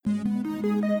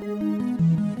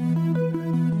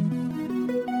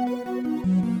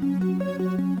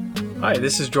Hi,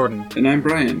 this is Jordan. And I'm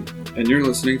Brian, and you're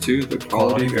listening to The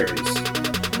Quality Varies.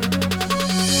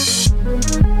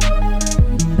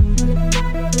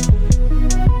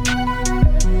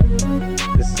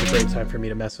 This is a great time for me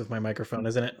to mess with my microphone,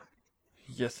 isn't it?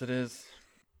 Yes, it is.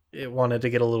 It wanted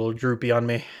to get a little droopy on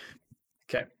me.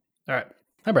 Okay. All right.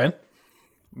 Hi, Brian.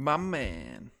 My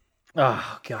man.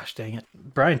 Oh, gosh dang it.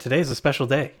 Brian, today is a special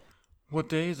day. What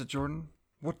day is it, Jordan?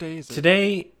 What day is it?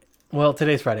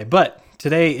 Today's Friday, but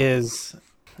today is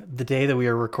the day that we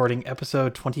are recording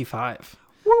episode 25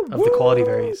 of The Quality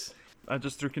Varies. I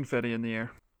just threw confetti in the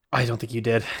air. I don't think you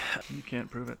did. You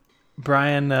can't prove it.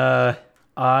 Brian, I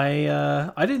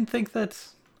didn't think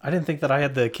that I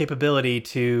had the capability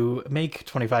to make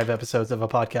 25 episodes of a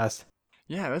podcast.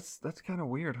 Yeah, that's kind of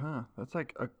weird, huh? That's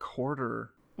like a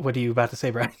quarter. What are you about to say,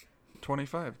 Brian?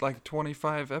 25, like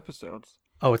 25 episodes.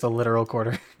 Oh, it's a literal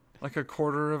quarter. Like a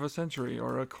quarter of a century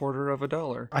or a quarter of a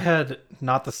dollar. I had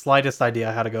not the slightest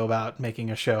idea how to go about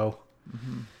making a show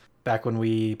back when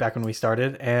we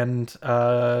started, and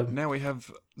now we have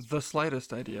the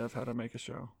slightest idea of how to make a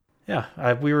show.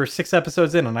 yeah, we were 6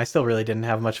 episodes in, and I still really didn't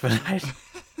have much of an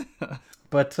idea.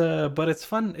 But it's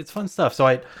fun. It's fun stuff. So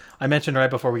I mentioned right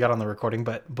before we got on the recording,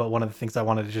 but one of the things I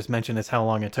wanted to just mention is how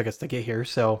long it took us to get here.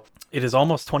 So it is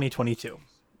almost 2022.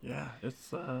 Yeah,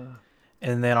 it's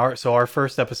And then our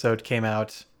first episode came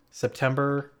out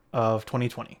September of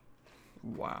 2020.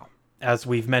 wow. As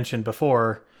we've mentioned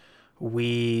before,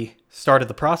 we started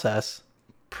the process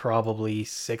probably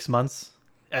 6 months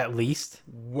at least.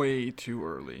 Way too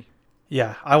early.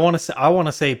 Yeah, I want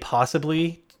to say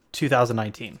possibly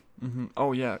 2019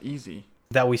 Oh yeah, easy.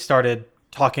 that we started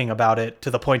talking about it to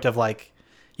the point of like,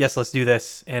 yes, let's do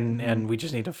this, and we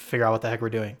just need to figure out what the heck we're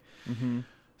doing.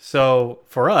 So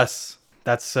for us,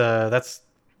 that's a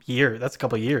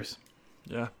couple of years.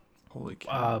 Yeah. Holy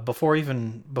cow. Before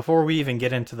we even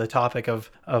get into the topic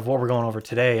of what we're going over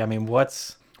today, I mean,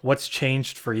 what's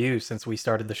changed for you since we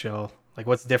started the show? Like,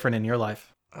 what's different in your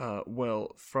life?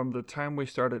 Well, from the time we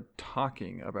started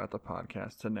talking about the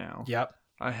podcast to now, Yep.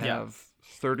 I have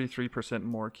 33%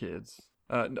 more kids.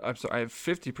 I'm sorry, I have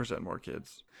 50% more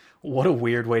kids. What a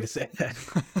weird way to say that.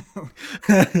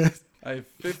 I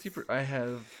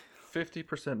have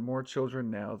 50% more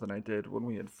children now than I did when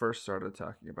we had first started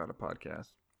talking about a podcast.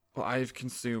 Well, I've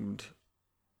consumed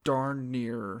darn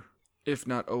near, if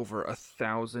not over,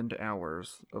 1,000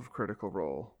 hours of Critical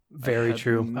Role. Very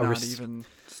true. Not even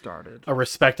started. A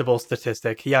respectable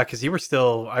statistic. Yeah, because you were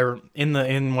still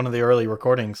in one of the early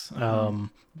recordings.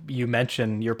 You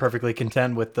mentioned you're perfectly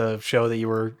content with the show that you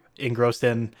were engrossed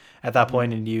in at that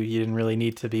point, and you didn't really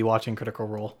need to be watching Critical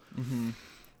Role.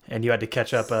 And you had to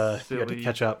catch up. Silly,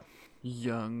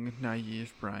 young,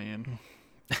 naive Brian.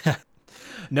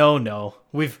 No.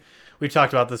 We've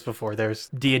talked about this before. There's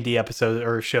D&D episodes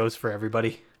or shows for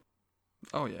everybody.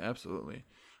 Oh yeah, absolutely.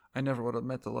 I never would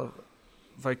have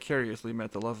vicariously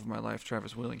met the love of my life,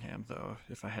 Travis Willingham, though,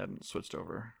 if I hadn't switched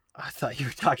over. I thought you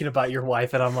were talking about your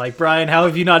wife, and I'm like, Brian, how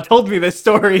have you not told me this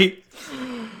story?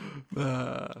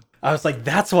 I was like,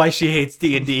 that's why she hates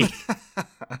D&D.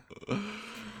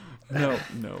 No,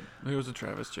 it was a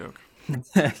Travis joke.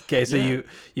 Okay, so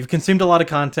you've consumed a lot of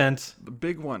content. The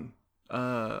big one.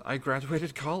 I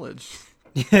graduated college.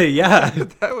 Yeah.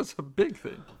 That was a big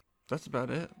thing. That's about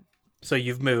it. So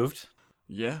you've moved.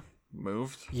 Yeah,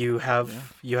 moved. You have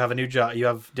a new job. You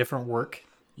have different work.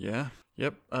 Yeah.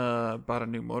 Yep. Bought a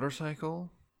new motorcycle.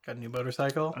 Got a new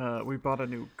motorcycle. We bought a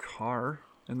new car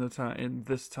in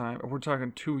this time. We're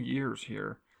talking 2 years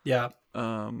here. Yeah.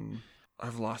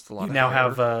 I've lost a lot You of now hair.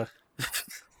 have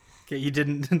okay, you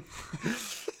didn't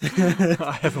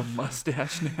I have a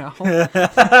mustache now.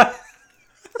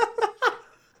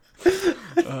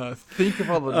 Think of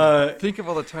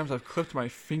all the times I've clipped my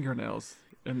fingernails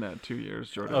in that 2 years,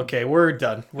 Jordan. Okay, we're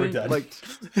done. We're done. Like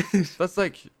that's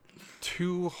like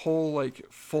 2 whole like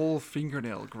full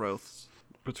fingernail growths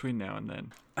between now and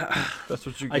then. That's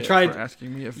what you get for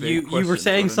asking me a vague question. You were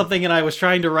saying Jordan. something, and I was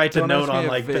trying to write a note on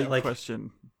like vague like question,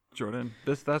 Jordan.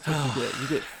 That's what you get. You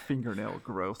get fingernail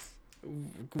growth.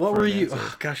 What were you?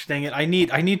 Oh, gosh dang it! I need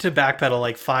to backpedal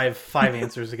like five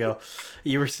answers ago.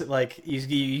 You were like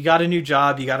you got a new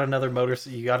job. You got another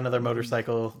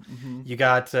motorcycle. You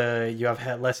got you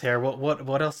have less hair.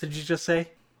 What else did you just say?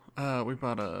 We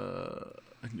bought a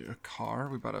car.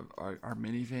 We bought our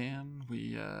minivan.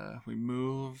 We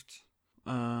moved.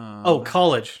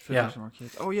 College. Yeah. More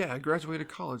kids. Oh yeah, I graduated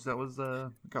college. That was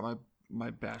got my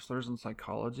bachelor's in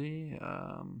psychology.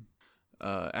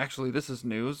 Actually, this is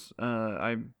news.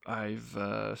 I've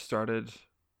started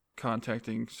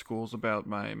contacting schools about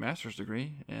my master's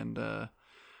degree, and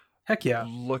Heck yeah.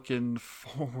 looking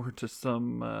forward to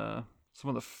some of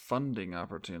the funding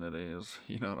opportunities.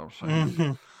 You know what I'm saying?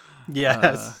 Mhm.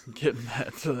 Yes. Getting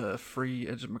that free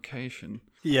education.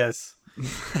 Yes.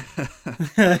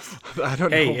 I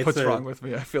don't Hey, know it's what's a- wrong with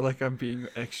me. I feel like I'm being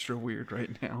extra weird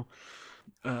right now.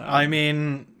 I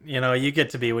mean, you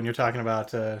get to be when you're talking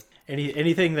about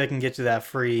anything that can get you that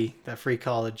free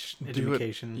college Do it.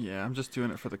 education. Yeah, I'm just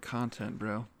doing it for the content,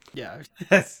 bro. Yeah.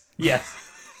 Yes. Yes.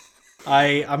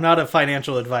 I'm not a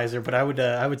financial advisor, but I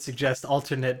would suggest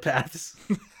alternate paths.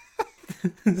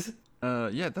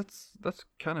 Yeah, that's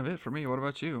kind of it for me. What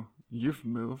about you? You've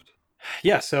moved.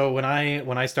 Yeah, so when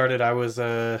I started,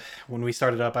 when we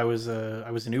started up, I was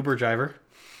an Uber driver,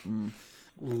 Mm.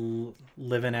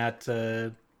 living at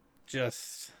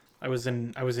just I was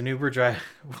an Uber driver.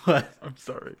 What? I'm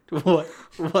sorry. What?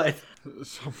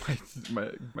 So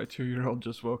my 2-year-old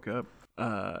just woke up.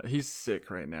 He's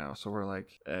sick right now, so we're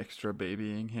like extra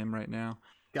babying him right now.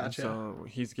 And Gotcha. so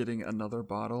he's getting another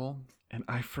bottle, and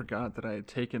I forgot that I had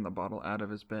taken the bottle out of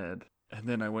his bed, and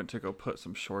then I went to go put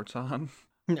some shorts on,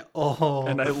 Oh.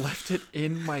 and I left it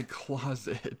in my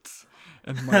closet.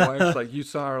 And my wife's like, you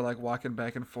saw her like walking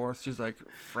back and forth. She's like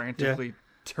frantically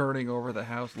turning over the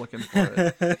house looking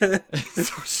for it.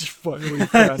 So she finally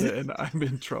found it, and I'm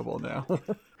in trouble now.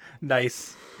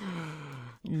 Nice.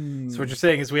 So what you're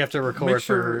saying is we have to record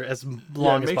for as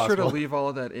long as make possible. sure to leave all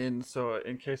of that in, so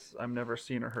in case I'm never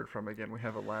seen or heard from again, we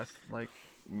have a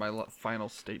final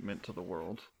statement to the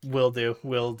world. Will do.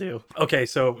 Okay,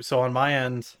 so on my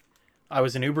end, I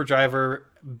was an Uber driver,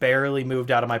 barely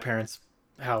moved out of my parents'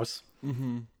 house.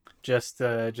 Mm-hmm. Just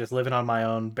living on my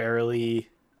own, barely.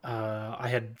 I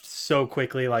had so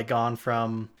quickly I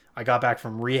got back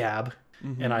from rehab,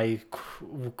 and I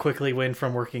quickly went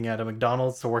from working at a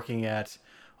McDonald's to working at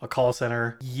a call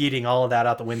center, yeeting all of that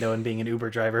out the window and being an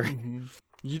Uber driver.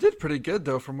 You did pretty good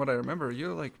though, from what I remember.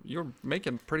 You're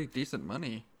making pretty decent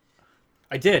money.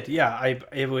 I did, yeah.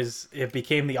 It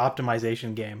became the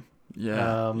optimization game.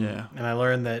 Yeah, And I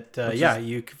learned that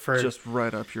just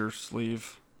right up your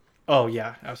sleeve. Oh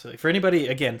yeah, absolutely. For anybody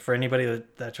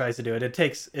that tries to do it, it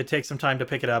takes some time to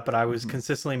pick it up. But I was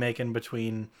consistently making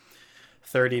between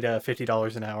 $30 to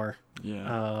 $50 an hour.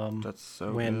 Yeah, that's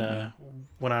so when good.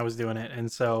 when I was doing it,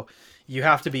 and so you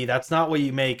have to be. That's not what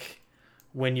you make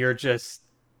when you're just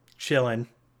chilling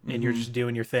and you're just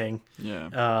doing your thing.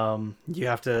 Yeah. You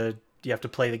have to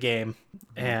play the game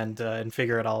and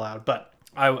figure it all out. But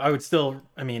I would still.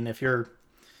 I mean, if you're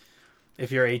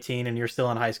 18 and you're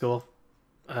still in high school.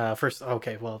 First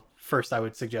I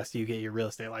would suggest you get your real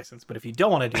estate license. But if you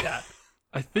don't want to do that,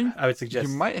 I think I would suggest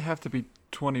you might have to be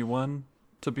 21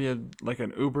 to be an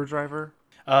Uber driver.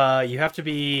 you might have to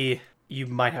be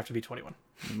 21.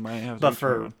 You might have to But be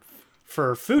 21.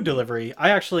 for food delivery,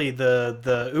 I actually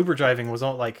the Uber driving was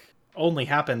only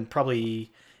happened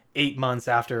probably 8 months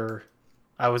after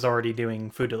I was already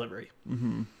doing food delivery.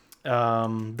 Mm-hmm.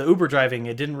 The Uber driving,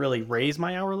 it didn't really raise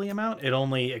my hourly amount. It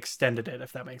only extended it,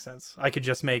 if that makes sense. I could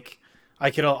just make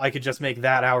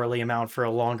that hourly amount for a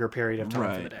longer period of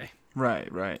time for the day.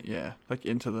 Right, yeah. Like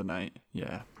into the night,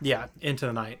 yeah. Yeah, into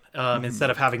the night. Instead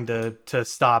of having to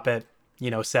stop at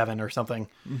 7 or something.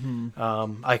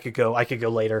 Mm-hmm. I could go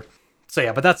later. So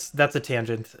yeah, but that's a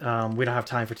tangent. We don't have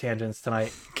time for tangents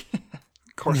tonight.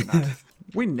 Of course not.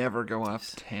 We never go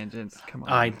off tangents. Come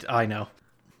on. I know.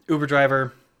 Uber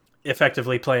driver,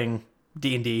 effectively playing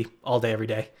D&D all day every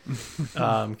day.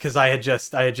 Because I had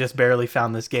just barely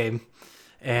found this game,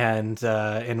 and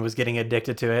was getting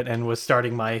addicted to it, and was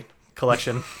starting my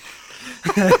collection.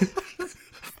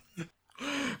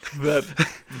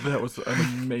 That was an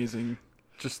amazing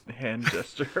just hand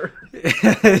gesture.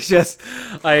 It's just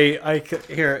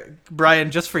here,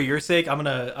 Brian, just for your sake, I'm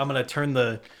gonna turn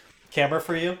the camera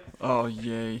for you. Oh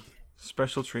yay.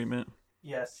 Special treatment.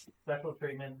 Yes, special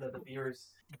treatment that the viewers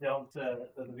don't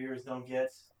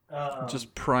get.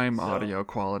 Just prime audio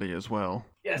quality as well.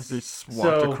 Yes. They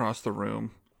swapped across the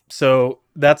room. So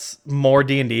that's more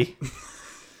D&D.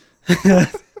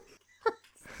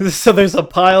 So there's a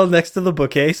pile next to the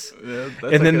bookcase. Yeah,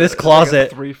 And then this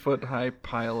closet- like a 3-foot high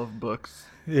pile of books.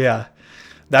 Yeah.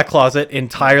 That closet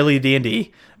entirely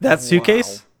D&D. That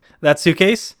suitcase,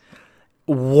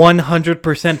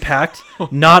 100% packed.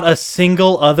 Not a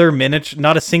single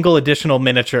additional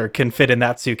miniature can fit in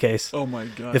that suitcase. Oh my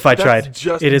god. If I tried.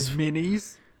 Just It is-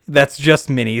 minis? That's just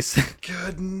minis.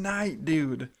 Good night,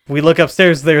 dude. We look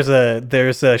upstairs, there's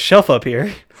a shelf up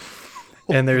here.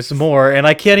 And there's more, and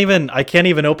I can't even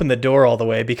open the door all the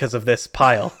way because of this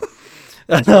pile.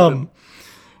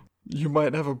 You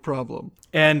might have a problem.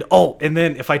 And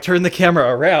then if I turn the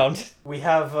camera around, we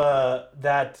have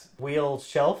that wheel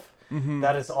shelf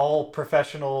That is all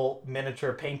professional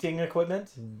miniature painting equipment.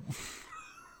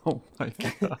 Oh my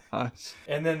gosh.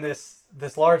 And then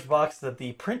this large box that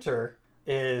the printer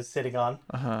is sitting on.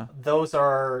 Those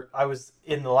are, I was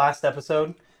in the last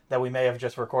episode that we may have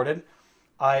just recorded.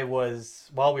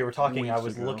 While we were talking, I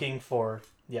was looking for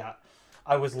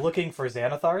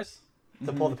Xanathars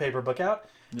to pull the paper book out.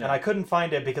 Yeah. And I couldn't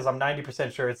find it because I'm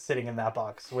 90% sure it's sitting in that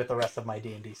box with the rest of my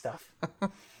D&D stuff.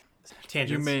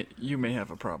 Tangents. You may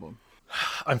have a problem.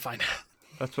 I'm fine.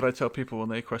 That's what I tell people when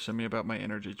they question me about my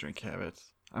energy drink habits.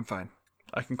 I'm fine.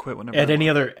 I can quit whenever. At any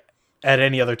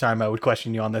other time, I would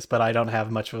question you on this, but I don't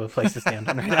have much of a place to stand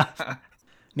on right now.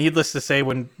 Needless to say,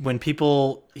 when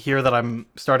people hear that I'm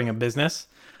starting a business,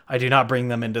 I do not bring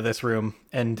them into this room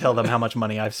and tell them how much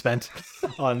money I've spent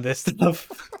on this stuff.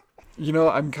 You know,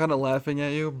 I'm kind of laughing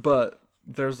at you, but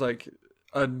there's like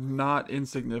a not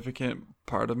insignificant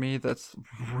part of me that's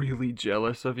really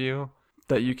jealous of you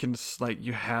that you can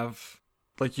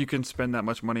you can spend that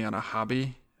much money on a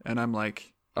hobby, and I'm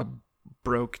like a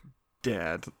broke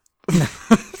dad.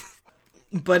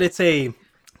 But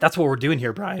that's what we're doing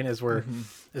here, Brian, is we're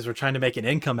trying to make an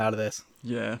income out of this.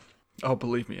 Yeah. Oh,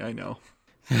 believe me, I know.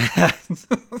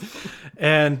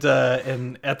 And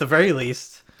at the very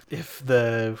least, if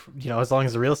as long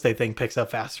as the real estate thing picks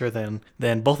up faster,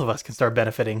 then both of us can start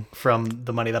benefiting from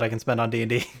the money that I can spend on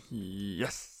D&D.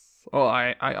 Yes. Oh,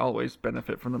 I always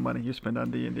benefit from the money you spend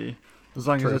on D&D, as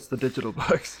long as it's the digital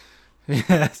books.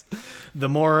 Yes. The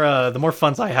more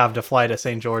funds I have to fly to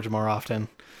St. George more often,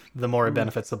 the more it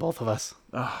benefits the both of us.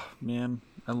 Oh man,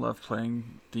 I love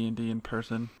playing D&D in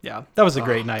person. Yeah, that was a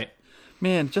great night.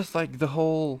 Man, just like the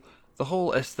whole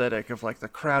aesthetic of like the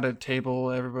crowded table,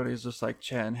 everybody's just like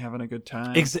chatting, having a good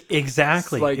time.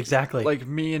 Exactly. Like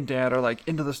me and Dad are like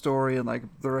into the story, and like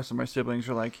the rest of my siblings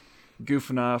are like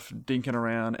goofing off, dinking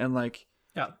around, and like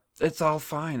it's all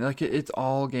fine. Like it's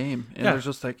all game, and there's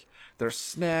just like there's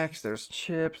snacks, there's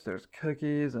chips, there's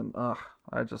cookies, and I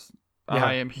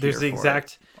am here for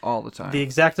it all the time. The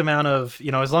exact amount of,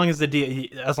 as long as the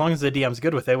DM's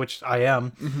good with it, which I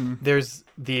am, there's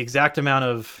the exact amount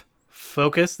of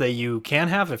focus that you can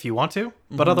have if you want to,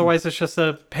 but otherwise it's just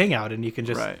a hangout, and you can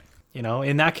just,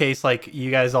 in that case, like you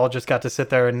guys all just got to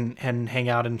sit there and hang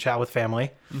out and chat with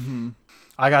family.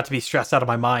 I got to be stressed out of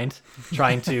my mind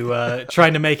trying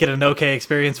to make it an okay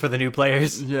experience for the new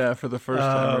players. Yeah, for the first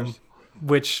timers.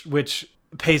 Which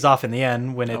pays off in the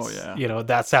end when it's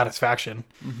that satisfaction.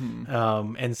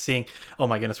 And seeing, oh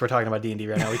my goodness, we're talking about D&D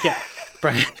right now. We can't.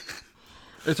 Brian.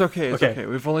 It's okay. It's okay.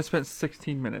 We've only spent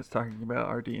 16 minutes talking about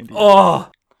our D&D.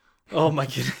 Oh my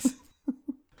goodness.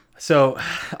 So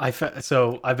I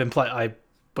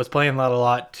was playing that a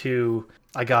lot too.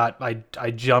 I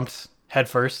jumped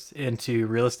headfirst into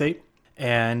real estate,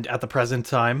 and at the present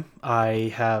time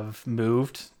I have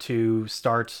moved to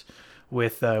start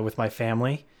with my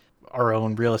family our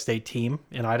own real estate team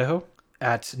in Idaho.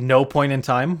 At no point in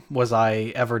time was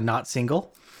I ever not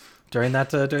single during that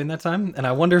time, and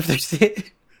I wonder if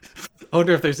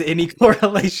there's any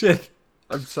correlation.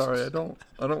 I'm sorry, I don't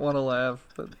want to laugh,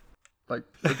 but like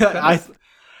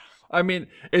I mean,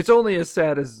 it's only as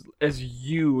sad as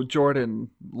you, Jordan,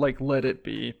 like let it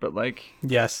be, but like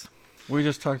yes, we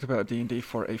just talked about D&D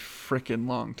for a freaking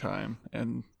long time,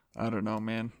 and I don't know,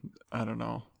 man. I don't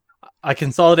know. I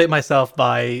consolidate myself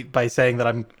by saying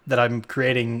that I'm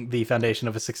creating the foundation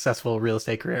of a successful real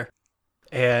estate career,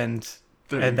 and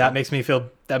that makes me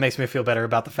feel better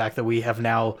about the fact that we have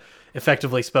now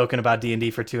effectively spoken about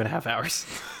D&D for 2.5 hours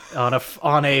on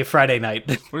a Friday night.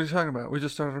 What are you talking about? We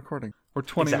just started recording. We're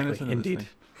 20 minutes into this thing.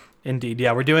 Indeed.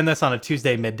 Yeah, we're doing this on a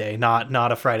Tuesday midday,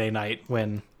 not a Friday night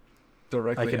when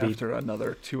directly after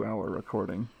another 2-hour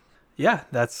recording. Yeah,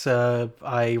 that's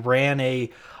I ran I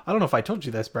don't know if I told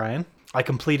you this, Brian. I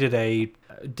completed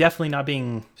definitely not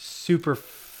being super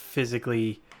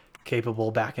physically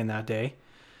capable back in that day.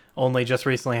 Only just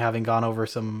recently having gone over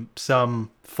some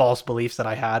false beliefs that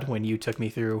I had when you took me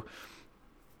through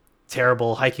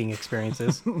terrible hiking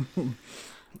experiences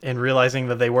and realizing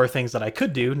that they were things that I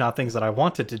could do, not things that I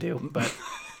wanted to do. But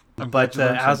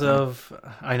as of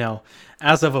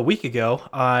a week ago,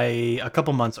 a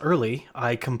couple months early,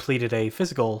 I completed a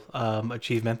physical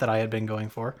achievement that I had been going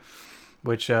for,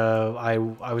 which I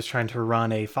was trying to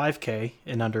run a 5K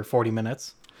in under 40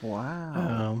 minutes.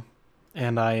 Wow.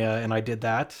 And I did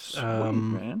that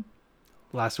man.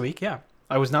 Last week. Yeah,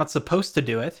 I was not supposed to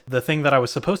do it. The thing that I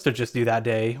was supposed to just do that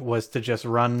day was to just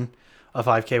run a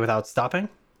 5K without stopping,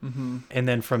 and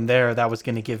then from there, that was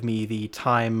going to give me the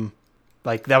time.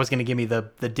 Like, that was going to give me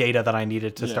the data that I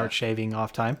needed to start shaving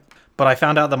off time. But I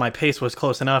found out that my pace was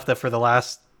close enough that for the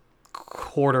last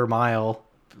quarter mile,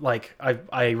 like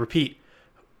I repeat,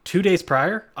 2 days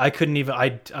prior, I couldn't even.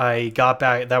 I got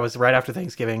back. That was right after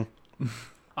Thanksgiving.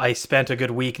 I spent a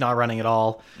good week not running at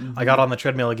all. I got on the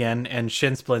treadmill again, and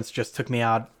shin splints just took me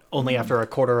out only after a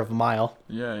quarter of a mile.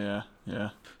 Yeah.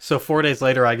 So 4 days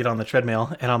later, I get on the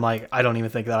treadmill, and I'm like, I don't even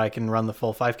think that I can run the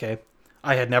full 5K.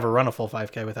 I had never run a full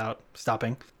 5K without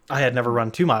stopping. I had never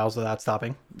run 2 miles without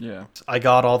stopping. Yeah. I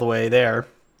got all the way there,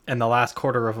 and the last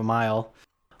quarter of a mile,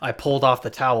 I pulled off the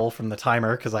towel from the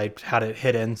timer because I had it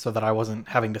hidden so that I wasn't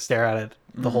having to stare at it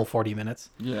the whole 40 minutes.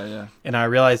 Yeah. And I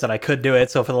realized that I could do it.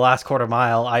 So for the last quarter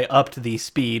mile, I upped the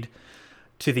speed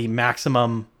to the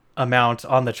maximum amount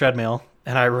on the treadmill,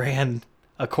 and I ran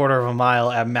a quarter of a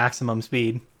mile at maximum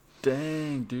speed.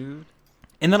 Dang, dude.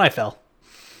 And then I fell.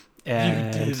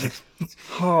 And You did.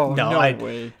 Oh, No, no I-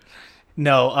 way.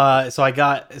 so I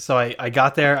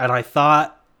got there, and I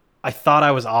thought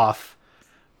I was off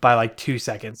by like 2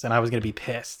 seconds, and I was gonna be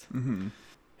pissed. Mm-hmm.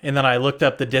 And then I looked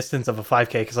up the distance of a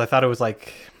 5K because I thought it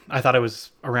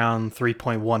was around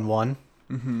 3.11.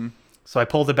 Mm-hmm. So I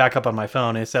pulled it back up on my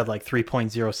phone, and it said like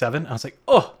 3.07. I was like,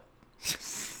 oh,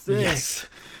 Sick. yes,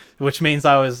 which means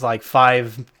I was like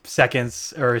 5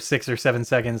 seconds or 6 or 7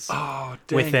 seconds. Oh,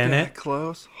 dang, Within that it.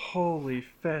 close. Holy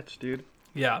fetch, dude.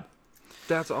 Yeah.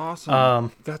 That's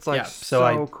awesome. That's like yeah,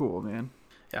 so cool, man.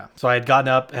 Yeah. So I had gotten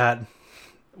up at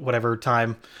whatever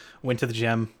time, went to the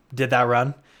gym, did that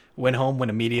run, went home, went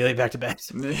immediately back to bed.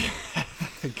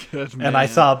 Good man. And I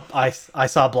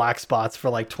saw black spots for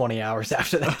like 20 hours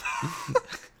after that.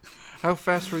 How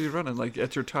fast were you running? Like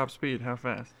at your top speed? How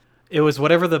fast? It was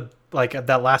whatever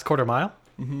that last quarter mile.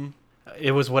 Mm-hmm.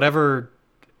 It was whatever.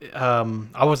 I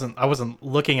wasn't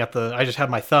looking at I just had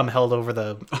my thumb held over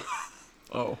the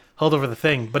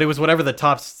thing, but it was whatever the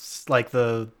tops it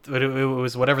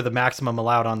was whatever the maximum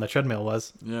allowed on the treadmill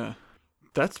was. Yeah.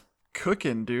 That's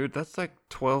cooking, dude. That's like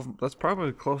 12. That's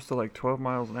probably close to like 12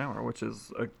 miles an hour, which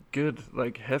is a good,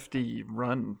 like, hefty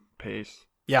run pace.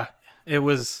 Yeah, it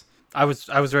was. I was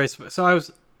very so I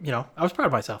was proud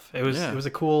of myself. It was Yeah. it was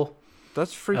a cool.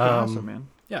 That's freaking awesome, man.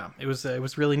 Yeah, it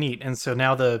was really neat. And so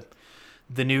now the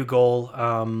new goal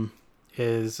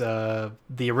is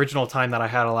the original time that I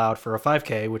had allowed for a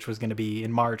 5K, which was going to be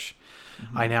in March.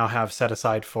 I now have set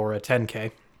aside for a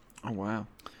 10K. Oh wow.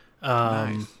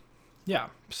 Nice. Yeah.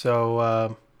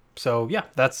 So yeah,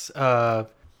 that's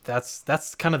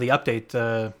kind of the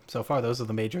update so far. Those are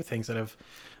the major things that have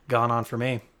gone on for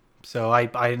me. So I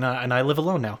live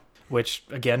alone now, which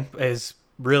again is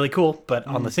really cool. But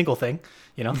on the single thing,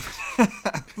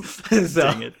 so,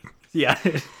 Dang it. yeah.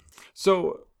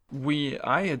 So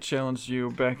I had challenged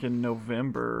you back in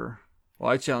November.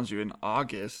 Well, I challenged you in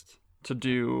August to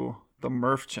do the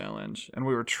Murph challenge, and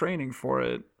we were training for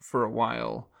it for a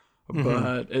while.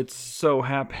 But it so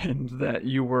happened that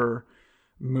you were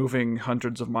moving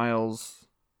hundreds of miles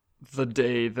the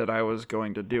day that I was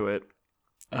going to do it.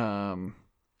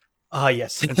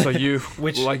 Yes. And so you,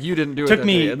 Which you didn't do it took that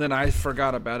me- day, and then I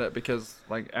forgot about it because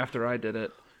like after I did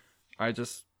it, I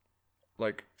just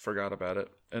like forgot about it,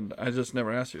 and I just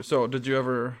never asked you. So did you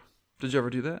ever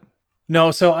do that?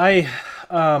 No, so I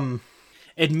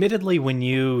admittedly when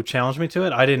you challenged me to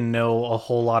it, I didn't know a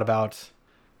whole lot about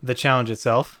the challenge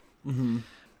itself. Mm-hmm.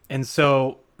 And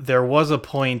so there was a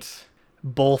point,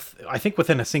 I think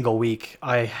within a single week,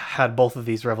 I had both of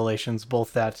these revelations,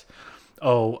 both that,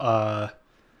 the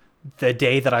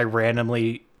day that I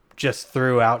randomly just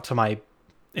threw out to my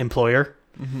employer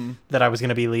that I was going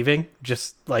to be leaving,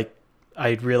 just like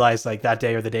I realized like that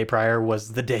day or the day prior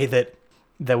was the day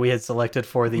that we had selected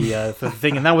for the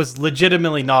thing. And that was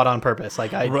legitimately not on purpose.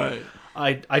 Like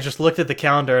I just looked at the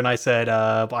calendar and I said,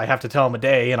 I have to tell him a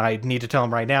day and I need to tell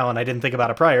him right now. And I didn't think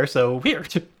about it prior. So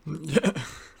weird. Yeah.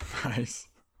 Nice.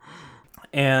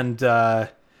 And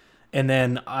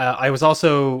then I was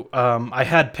also, I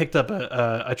had picked up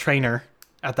a trainer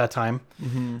at that time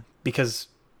because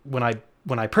when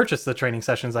I purchased the training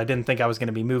sessions, I didn't think I was going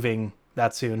to be moving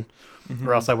that soon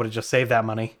or else I would have just saved that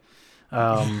money.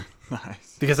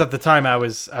 Nice. Because at the time I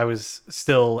was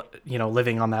still,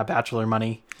 living on that bachelor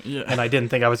money. Yeah. And I didn't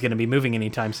think I was going to be moving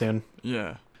anytime soon.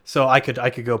 Yeah. So I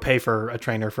could go pay for a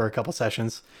trainer for a couple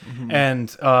sessions.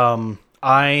 And how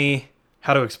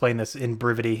to explain this in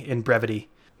brevity.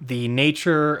 The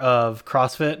nature of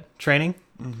CrossFit training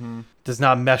does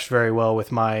not mesh very well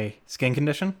with my skin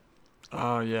condition.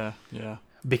 Oh yeah. Yeah.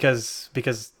 Because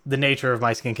the nature of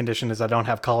my skin condition is I don't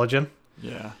have collagen.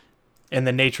 Yeah. And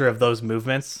the nature of those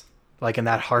movements, like in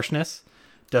that harshness,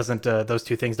 doesn't those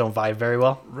two things don't vibe very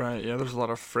well. Right. Yeah. There's a lot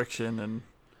of friction and.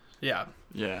 Yeah.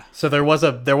 Yeah. So there was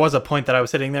a point that I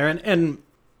was sitting there, and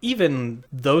even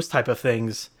those type of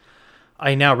things,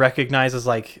 I now recognize as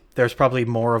like there's probably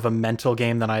more of a mental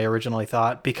game than I originally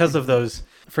thought because of those.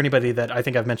 For anybody that I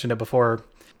think I've mentioned it before,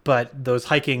 but those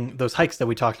hikes that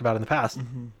we talked about in the past,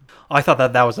 I thought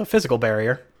that was a physical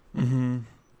barrier,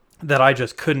 that I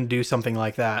just couldn't do something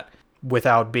like that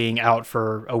without being out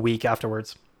for a week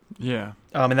afterwards. Yeah.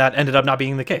 And that ended up not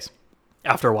being the case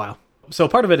after a while. So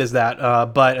part of it is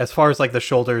that, but as far as like the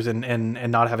shoulders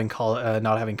and not having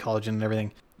collagen and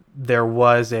everything, there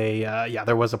was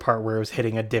a part where it was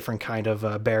hitting a different kind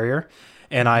of barrier,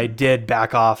 and I did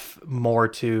back off more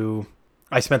to.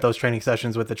 I spent those training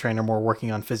sessions with the trainer more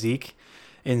working on physique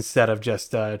instead of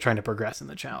just trying to progress in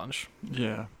the challenge.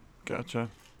 Yeah, gotcha.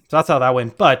 So that's how that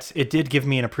went. But it did give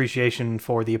me an appreciation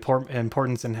for the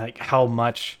importance and like how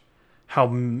much of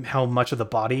the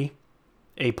body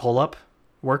a pull-up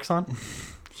works on.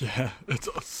 Yeah, it's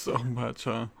so much,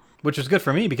 huh? Which is good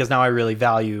for me because now I really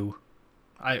value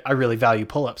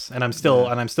pull-ups, and I'm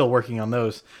still working on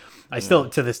those. Still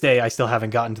to this day I still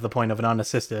haven't gotten to the point of an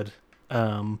unassisted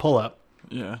pull-up.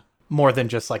 Yeah. More than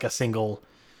just like a single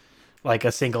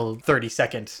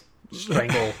 30-second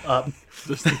strangle up.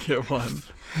 Just to get one.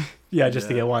 Yeah, just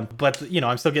to get one. But,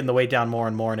 I'm still getting the weight down more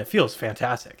and more, and it feels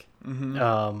fantastic.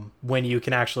 When you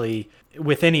can actually,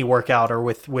 with any workout or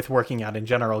with working out in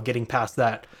general, getting past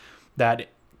that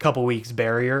couple weeks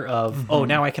barrier of,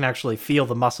 now I can actually feel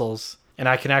the muscles, and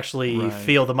I can actually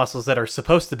feel the muscles that are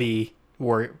supposed to be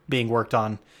being worked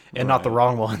on and not the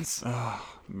wrong ones. Oh,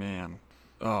 man.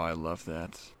 Oh, I love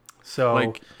that. So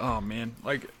like, oh man,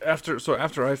 like after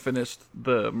I finished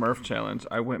the Murph challenge,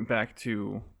 I went back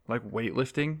to like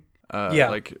weightlifting,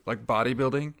 like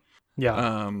bodybuilding.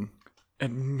 Yeah.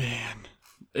 And man,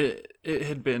 it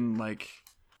had been like,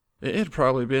 it had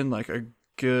probably been like a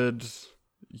good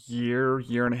year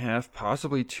and a half,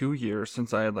 possibly 2 years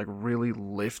since I had like really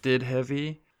lifted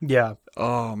heavy. Yeah.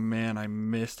 Oh man, I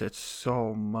missed it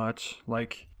so much.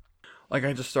 Like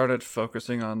I just started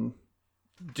focusing on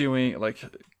doing like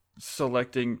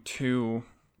selecting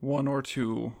one or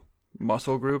two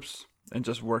muscle groups and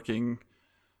just working,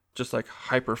 just like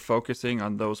hyper focusing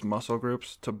on those muscle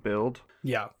groups to build.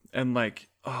 Yeah. And like,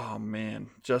 oh man,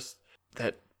 just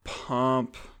that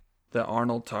pump that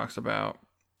Arnold talks about,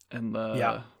 and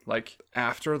like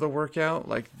after the workout,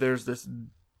 like there's this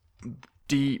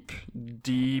deep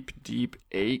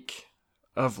ache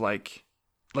of like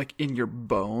in your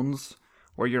bones,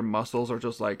 where your muscles are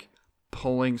just like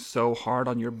pulling so hard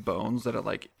on your bones that it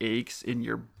like aches in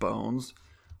your bones.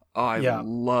 I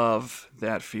love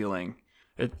that feeling.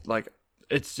 It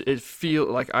feel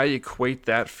like I equate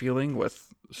that feeling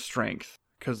with strength,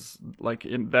 because like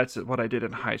that's what I did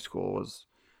in high school, was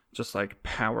just like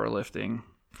powerlifting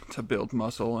to build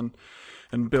muscle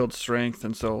and build strength.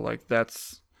 And so like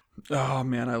that's, oh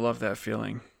man, I love that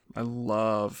feeling. I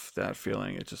love that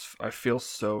feeling. I feel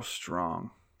so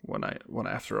strong when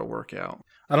after a workout.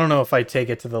 I don't know if I take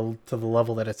it to the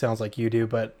level that it sounds like you do,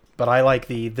 but I like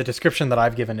the description that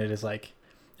I've given it is like,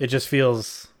 it just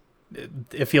feels,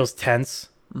 it feels tense,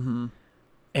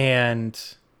 and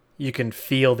you can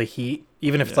feel the heat,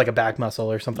 even if it's like a back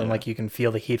muscle or something, like you can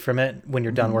feel the heat from it when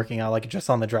you're done working out, like just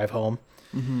on the drive home.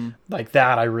 Like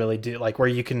that, I really do like, where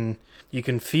you can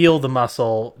feel the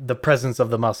muscle, the presence of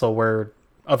the muscle, where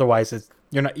otherwise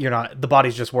you're not, the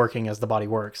body's just working as the body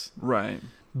works. Right.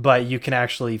 But you can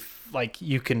actually like,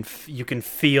 you can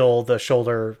feel the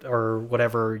shoulder or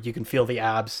whatever, you can feel the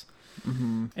abs,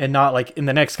 and not like in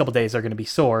the next couple days they're going to be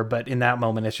sore, but in that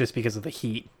moment it's just because of the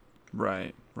heat.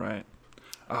 Right.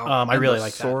 Oh, I really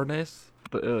like soreness,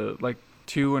 like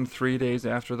 2 and 3 days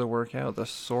after the workout, the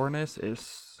soreness is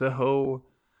so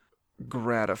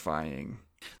gratifying.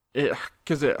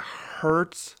 Because it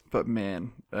hurts, but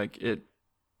man, like it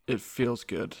feels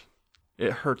good.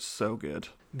 It hurts so good.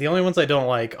 The only ones I don't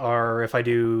like are if I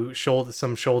do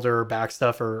some shoulder or back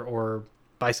stuff or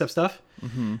bicep stuff,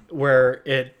 where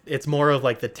it's more of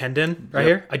like the tendon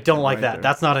here. I don't like that. There.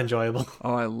 That's not enjoyable.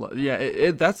 Oh,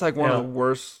 that's like one of the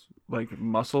worst like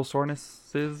muscle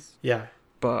sorenesses. Yeah.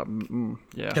 But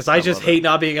because I just hate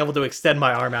not being able to extend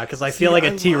my arm out, because I feel like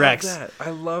a T-Rex. I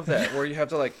love that where you have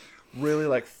to like really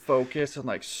like focus and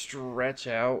like stretch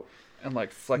out and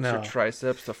like flex your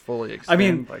triceps to fully extend. I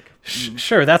mean,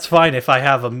 sure, that's fine if I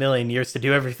have a million years to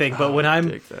do everything, but when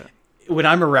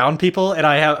I'm around people and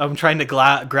I'm trying to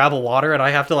grab a water and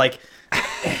I have to like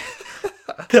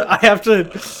I have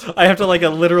to like a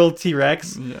literal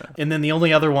T-Rex. Yeah. And then the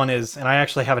only other one is, and I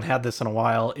actually haven't had this in a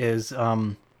while, is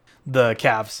the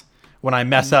calves. When I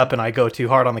mess up and I go too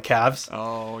hard on the calves.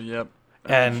 Oh, yep.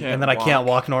 And then I can't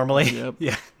walk normally. Yep.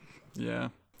 Yeah.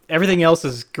 Everything else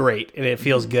is great and it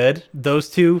feels good. Those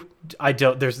two, I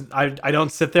don't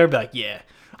sit there and be like, yeah,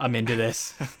 I'm into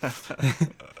this.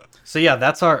 So yeah,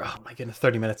 that's our, oh my goodness,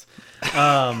 30 minutes.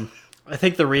 I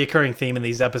think the recurring theme in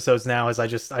these episodes now is I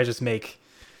just make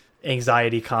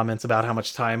anxiety comments about how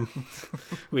much time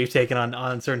we've taken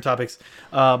on certain topics.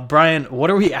 Brian,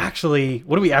 what are we actually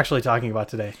talking about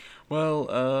today?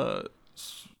 Well,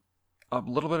 a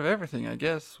little bit of everything, I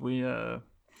guess. We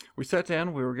sat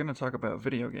down. We were going to talk about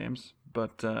video games,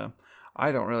 but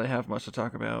I don't really have much to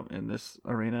talk about in this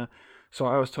arena, so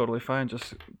I was totally fine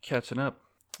just catching up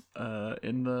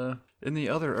in the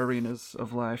other arenas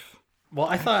of life. Well,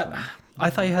 I thought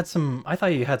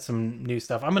you had some new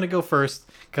stuff. I'm gonna go first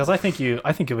because I think you'll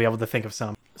be able to think of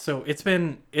some. So it's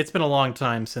been a long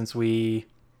time since we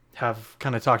have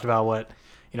kind of talked about what,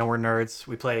 we're nerds.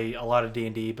 We play a lot of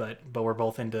D&D, but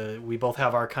we both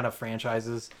have our kind of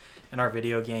franchises and our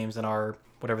video games and our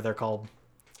whatever they're called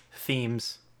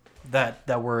themes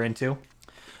that we're into.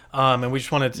 And we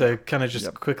just wanted to kind of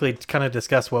just quickly kind of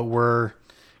discuss what we're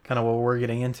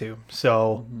getting into.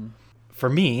 So for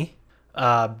me,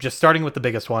 just starting with the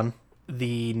biggest one,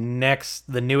 the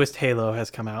newest Halo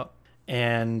has come out,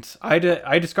 and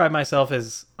I describe myself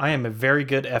as I am a very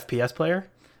good FPS player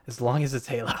as long as it's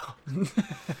Halo.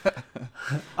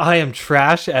 I am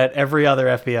trash at every other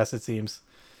FPS, it seems,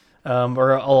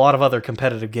 or a lot of other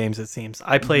competitive games, it seems.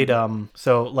 I played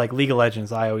so like League of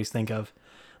Legends. I always think of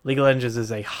League of Legends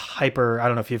is a hyper. I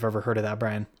don't know if you've ever heard of that,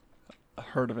 Brian.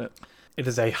 Heard of it. It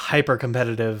is a hyper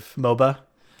competitive MOBA.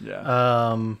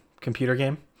 Yeah. Computer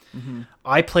game.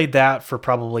 I played that for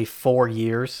probably 4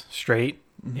 years straight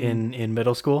in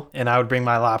middle school, and I would bring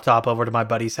my laptop over to my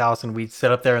buddy's house, and we'd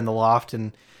sit up there in the loft,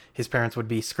 and his parents would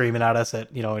be screaming at us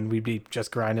and we'd be just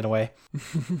grinding away.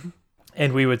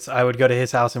 And I would go to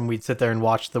his house, and we'd sit there and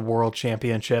watch the world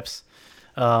championships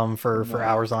for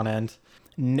hours on end.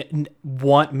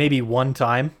 Maybe one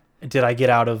time did I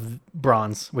get out of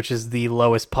bronze, which is the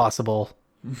lowest possible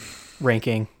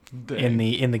ranking in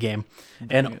the game.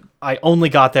 And I only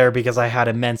got there because I had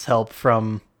immense help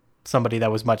from somebody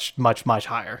that was much, much, much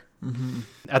higher.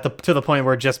 To the point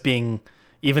where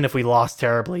even if we lost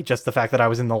terribly, just the fact that I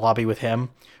was in the lobby with him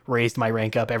raised my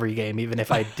rank up every game, even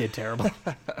if I did terrible.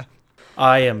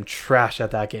 I am trash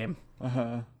at that game.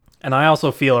 And I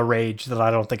also feel a rage that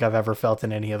I don't think I've ever felt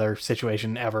in any other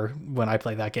situation ever when I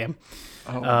play that game.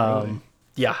 Really?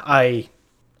 Yeah,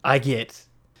 I get...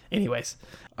 Anyways.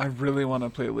 I really want to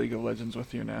play League of Legends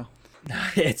with you now.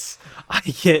 I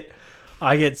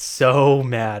get so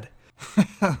mad.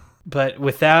 But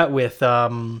with that,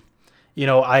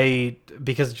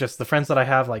 because just the friends that I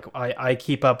have, like I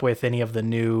keep up with a lot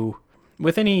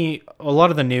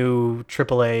of the new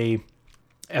AAA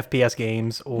FPS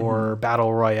games or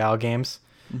Battle Royale games.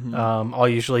 I'll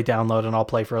usually download and I'll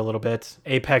play for a little bit.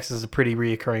 Apex is a pretty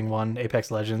reoccurring one, Apex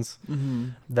Legends,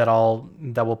 that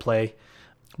we'll play.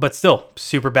 But still,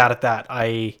 super bad at that.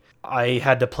 I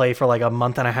had to play for like a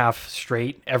month and a half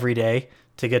straight every day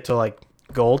to get to like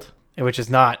gold, which is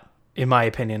not, in my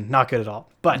opinion, not good at all.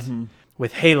 But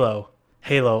with Halo,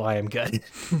 I am good.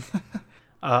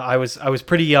 I was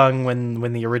pretty young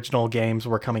when the original games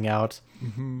were coming out.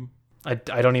 I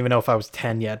don't even know if I was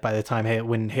 10 yet by the time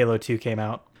when Halo 2 came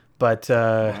out. But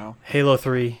wow. Halo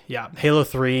 3,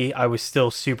 I was still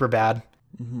super bad.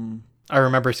 I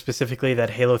remember specifically that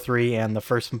Halo 3 and the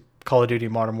first Call of Duty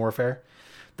Modern Warfare,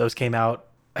 those came out,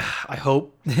 I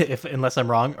hope, unless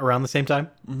I'm wrong, around the same time.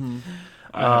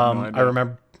 I have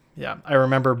no idea. I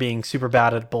remember being super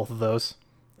bad at both of those.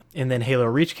 And then Halo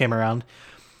Reach came around,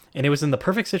 and it was in the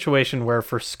perfect situation where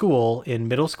for school, in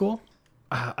middle school,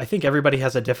 I think everybody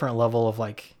has a different level of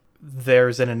like,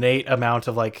 there's an innate amount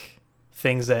of like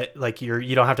things that like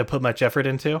you don't have to put much effort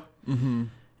into.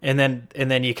 And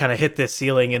then you kind of hit this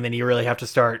ceiling, and then you really have to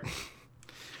start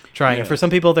trying. And for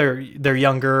some people, they're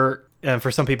younger, and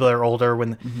for some people, they're older.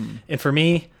 And for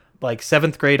me, like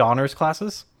 7th grade honors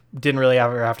classes didn't really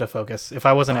ever have to focus. If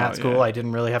I wasn't at school, I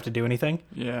didn't really have to do anything.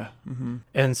 Yeah.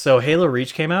 And so Halo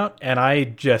Reach came out, and I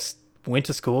just went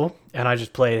to school and I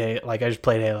just played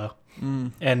Halo.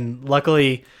 And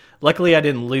luckily I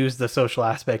didn't lose the social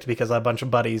aspect because a bunch of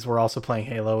buddies were also playing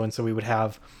Halo, and so we would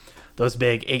have those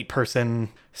big 8-person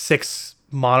 6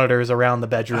 monitors around the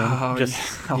bedroom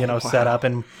set up,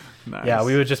 and nice.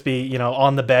 We would just be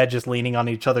on the bed just leaning on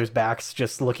each other's backs,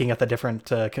 just looking at the different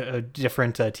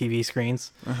TV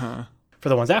screens. For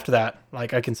the ones after that,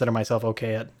 like I consider myself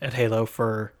okay at Halo.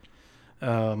 For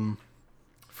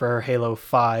Halo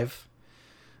 5,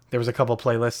 there was a couple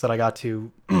playlists that I got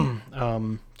to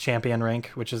champion rank,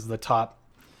 which is the top.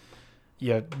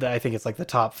 I think it's like the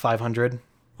top 500.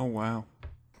 Oh wow.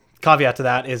 Caveat to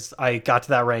that is I got to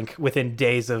that rank within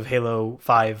days of Halo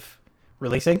 5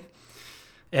 releasing,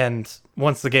 And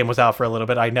once the game was out for a little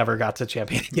bit, I never got to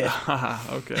champion again.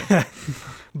 Okay.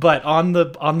 But on the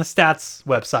stats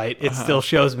website, it still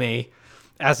shows me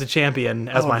as a champion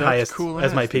as my that's highest cool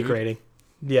as my as, peak dude. rating.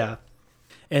 Yeah.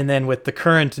 And then with the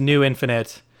current new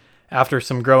Infinite, after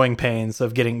some growing pains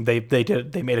of getting they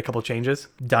made a couple changes.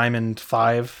 Diamond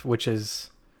 5, which is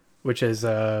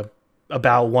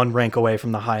about one rank away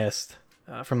from the highest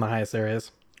there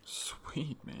is.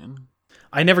 Sweet, man.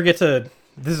 I never get to,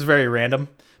 this is very random,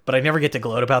 but I never get to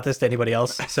gloat about this to anybody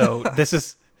else. So this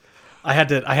is, I had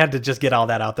to just get all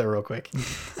that out there real quick.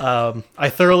 I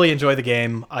thoroughly enjoy the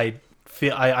game. I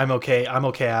feel I'm okay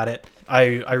at it.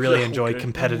 I really enjoy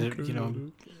competitive,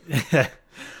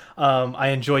 I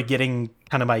enjoy getting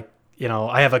kind of my,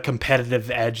 I have a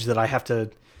competitive edge that I have to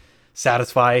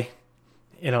satisfy,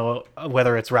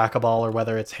 whether it's racquetball or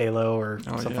whether it's Halo or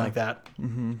something like that.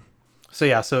 Mm-hmm. So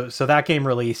yeah, so that game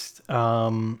released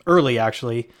early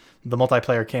actually. The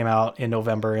multiplayer came out in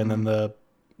November, and then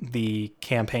the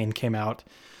campaign came out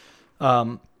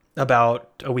about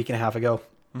a week and a half ago.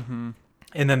 Mm-hmm.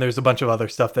 And then there's a bunch of other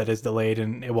stuff that is delayed,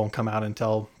 and it won't come out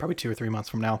until probably 2 or 3 months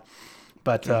from now.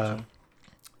 But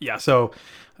yeah, so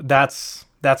that's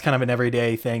kind of an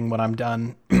everyday thing when I'm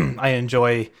done. I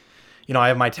enjoy, I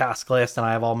have my task list and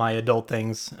I have all my adult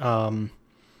things.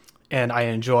 And I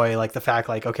enjoy like the fact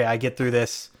like, okay, I get through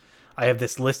this. I have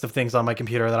this list of things on my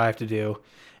computer that I have to do.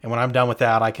 And when I'm done with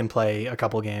that, I can play a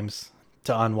couple games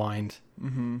to unwind.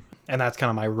 Mm-hmm. And that's kind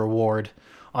of my reward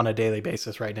on a daily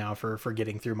basis right now for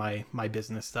getting through my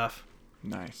business stuff.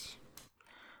 Nice.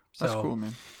 That's cool,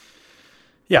 man.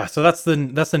 Yeah, so that's the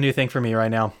new thing for me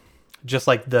right now. Just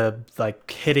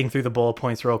like hitting through the bullet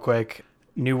points real quick.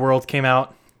 New World came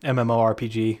out,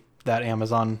 MMORPG that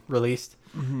Amazon released.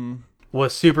 Mm-hmm.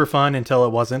 Was super fun until it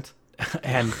wasn't.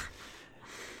 And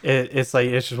it's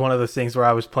just one of those things where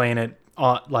I was playing it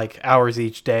like hours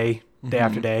each day, day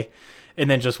after day. And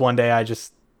then just one day I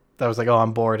was like, oh,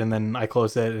 I'm bored. And then I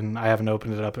closed it and I haven't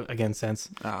opened it up again since.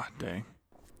 Ah, dang.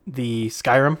 The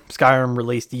Skyrim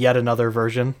released yet another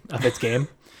version of its game.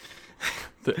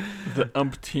 The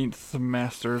umpteenth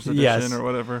Masters Edition Yes. or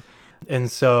whatever. And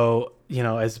so,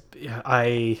 as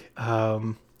I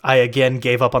again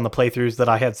gave up on the playthroughs that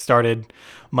I had started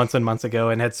months and months ago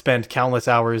and had spent countless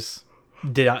hours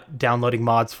downloading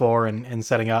mods for and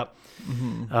setting up.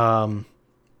 Mm-hmm.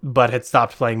 But had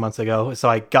stopped playing months ago. So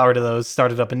I got rid of those,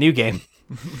 started up a new game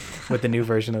with the new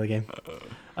version of the game.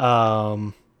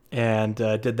 And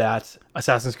did that.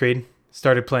 Assassin's Creed.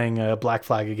 Started playing Black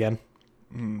Flag again.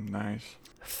 Nice.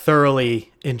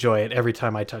 Thoroughly enjoy it every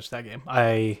time I touch that game.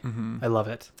 I love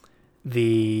it.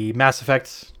 The Mass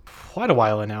Effect, quite a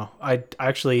while now. I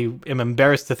actually am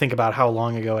embarrassed to think about how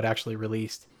long ago it actually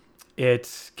released.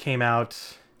 It came out.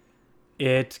 Oh,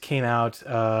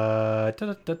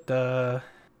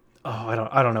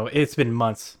 I don't know. It's been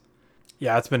months.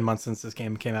 Yeah, it's been months since this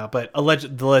game came out. But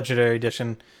the Legendary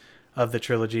Edition of the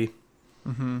trilogy.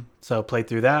 Mm-hmm. So played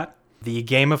through that. The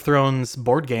Game of Thrones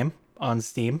board game on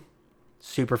Steam.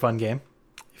 Super fun game.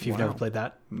 If you've never played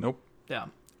that. Nope. Yeah.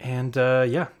 And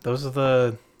yeah, those are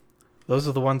the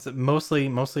ones that mostly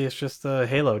it's just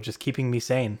Halo, just keeping me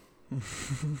sane.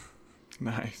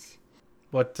 Nice.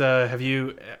 What has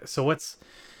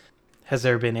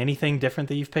there been anything different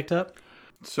that you've picked up?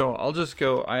 So I'll just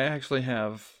go. I actually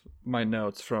have my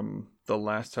notes from the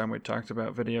last time we talked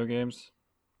about video games.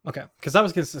 Okay, because I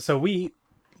was gonna say, so you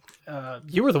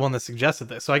were the one that suggested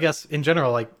this. So I guess in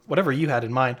general, like whatever you had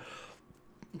in mind,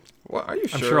 Well, are you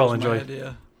sure? I'm sure I'll it was my enjoy.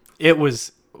 idea? It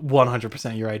was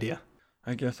 100% your idea.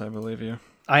 I guess I believe you.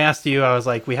 I asked you. I was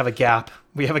like, we have a gap.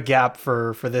 We have a gap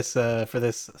for this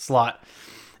slot,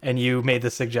 and you made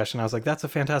this suggestion. I was like, that's a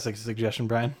fantastic suggestion,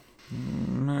 Brian.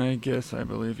 I guess I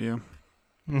believe you.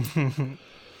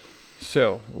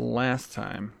 So, last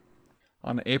time,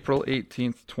 on April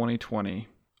 18th, 2020,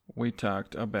 we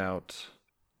talked about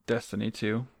Destiny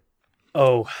 2.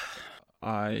 Oh,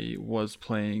 I was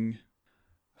playing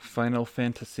Final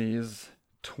Fantasies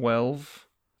 12,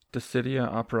 Dissidia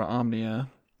Opera Omnia,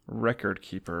 Record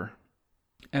Keeper,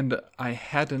 and I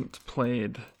hadn't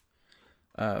played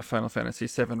Final Fantasy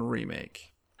VII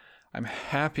Remake. I'm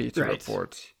happy to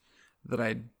report that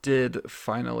I did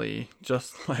finally,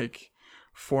 just like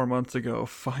 4 months ago,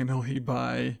 finally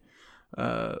buy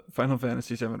Final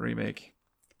Fantasy VII Remake.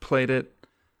 Played it,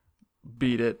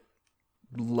 beat it,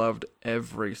 loved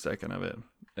every second of it.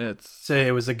 So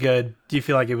it was do you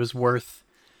feel like it was worth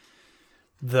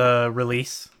the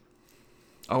release?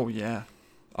 Oh yeah,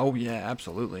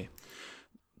 absolutely.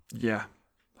 Yeah,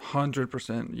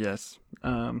 100% yes.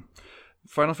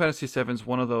 Final Fantasy VII is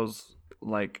one of those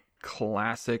like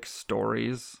classic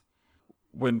stories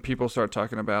when people start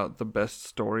talking about the best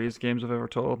stories games I've ever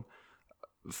told,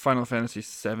 Final Fantasy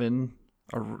VII,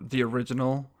 the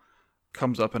original,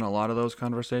 comes up in a lot of those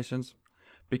conversations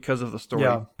because of the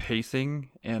story pacing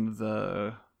and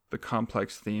the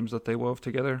complex themes that they wove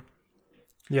together.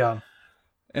 Yeah.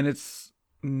 And it's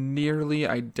nearly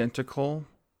identical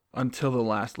until the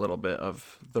last little bit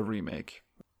of the remake,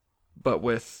 but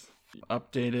with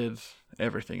updated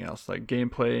everything else, like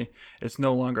gameplay. It's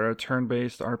no longer a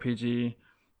turn-based RPG.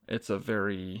 It's a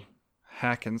very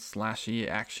hack and slashy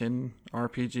action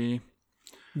RPG.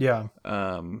 Yeah.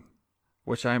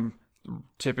 Which I'm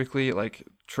typically, like,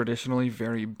 traditionally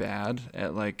very bad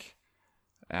at, like,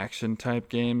 action type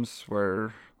games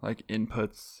where, like,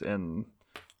 inputs and,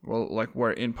 well, like,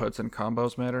 where inputs and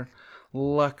combos matter.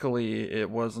 Luckily, it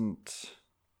wasn't,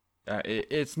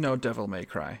 it's no Devil May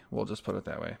Cry. We'll just put it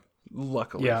that way.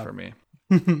 Luckily for me.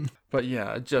 But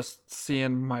yeah, just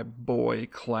seeing my boy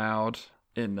Cloud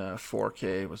in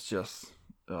 4K was just,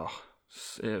 it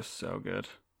was so good.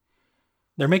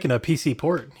 They're making a PC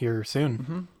port here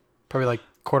soon. Probably like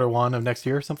Q1 of next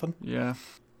year or something. Yeah.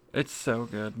 It's so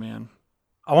good, man.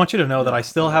 I want you to know that I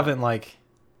still haven't, like,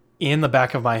 in the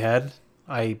back of my head,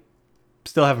 I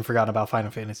still haven't forgotten about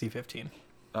Final Fantasy 15.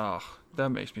 Oh, that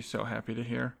makes me so happy to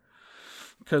hear.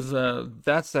 Because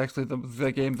that's actually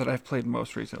the game that I've played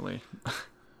most recently.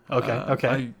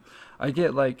 Okay. I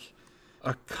get like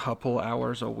a couple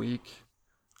hours a week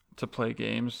to play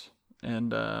games,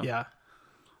 and I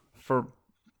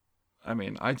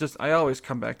always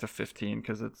come back to 15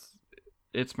 because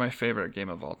it's my favorite game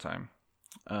of all time,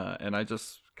 and I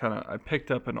just I picked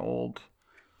up an old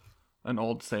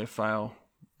save file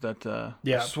that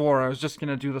I swore I was just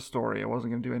gonna do the story. I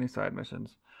wasn't gonna do any side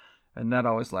missions. And that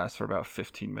always lasts for about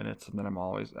 15 minutes, and then I'm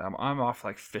off,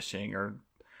 like, fishing or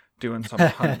doing some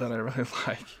hunt that I really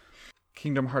like.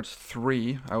 Kingdom Hearts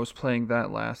 3, I was playing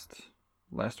that last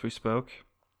we spoke.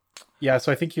 Yeah,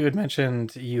 so I think you had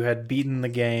mentioned you had beaten the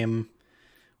game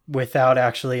without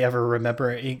actually ever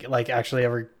remembering, like, actually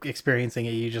ever experiencing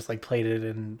it. You just, like, played it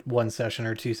in one session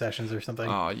or two sessions or something.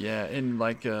 Oh, yeah, in,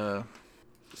 like, a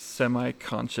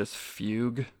semi-conscious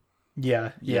fugue.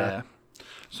 Yeah.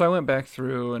 So I went back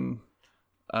through and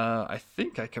I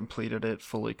think I completed it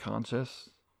fully conscious.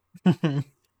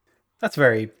 That's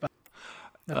very...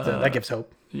 that gives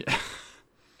hope. Yeah.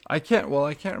 I can't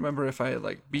remember if I had,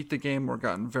 like, beat the game or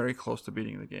gotten very close to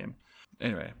beating the game.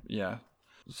 Anyway, yeah.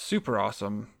 Super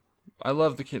awesome. I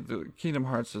love the Kingdom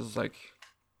Hearts is, like,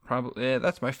 probably...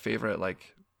 that's my favorite,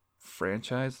 like,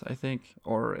 franchise, I think.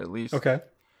 Or at least... Okay.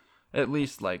 At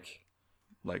least, like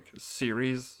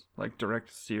series, like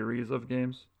direct series of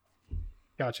games.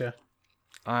 Gotcha.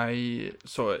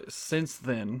 So since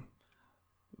then,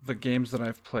 the games that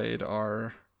I've played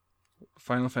are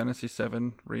Final Fantasy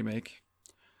VII Remake.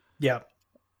 Yeah.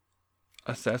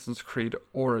 Assassin's Creed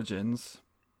Origins.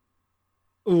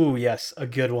 Ooh, yes, a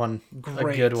good one. A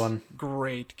good one.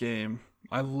 Great game.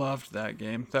 I loved that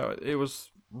game. It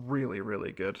was really,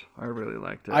 really good. I really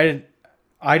liked it.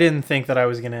 I didn't think that I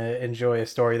was gonna enjoy a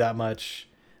story that much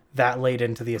that late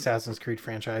into the Assassin's Creed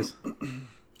franchise.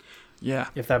 Yeah.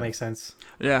 If that makes sense.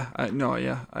 Yeah, I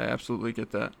absolutely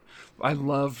get that. I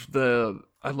loved the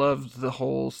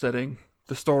whole setting,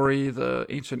 the story, the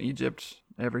ancient Egypt,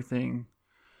 everything.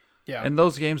 Yeah. And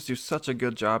those games do such a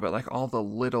good job at, like, all the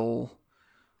little,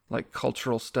 like,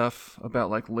 cultural stuff about,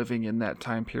 like, living in that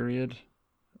time period.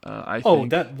 I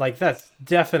think that's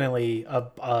definitely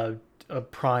a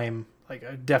prime,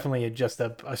 like, definitely just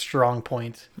a strong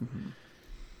point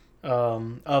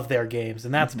of their games,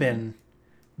 and that's been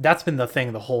the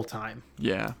thing the whole time.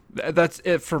 Yeah, that's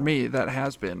it for me. That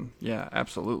has been, yeah,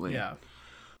 absolutely. Yeah.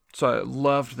 So I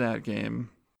loved that game.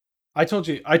 I told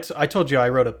you I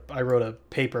wrote a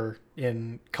paper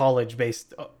in college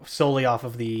based solely off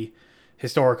of the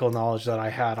historical knowledge that I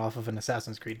had off of an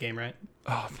Assassin's Creed game, right?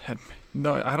 Oh,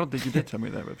 no, I don't think you did tell me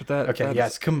that, but that okay,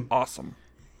 yes, awesome.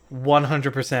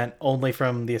 100% only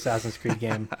from the Assassin's Creed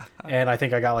game, and I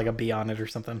think I got like a B on it or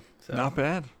something. So. Not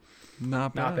bad.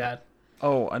 Not bad.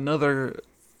 Oh,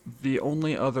 the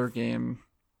only other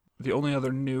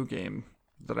new game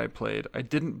that I played, I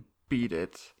didn't beat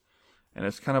it, and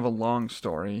it's kind of a long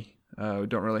story. We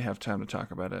don't really have time to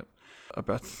talk about it,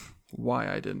 about why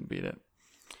I didn't beat it.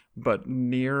 But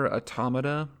Nier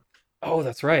Automata. Oh,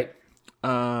 that's right.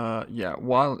 Yeah.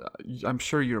 While I'm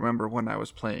sure you remember when I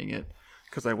was playing it,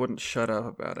 because I wouldn't shut up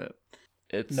about it.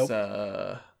 It's nope.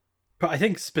 I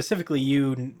think specifically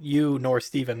you nor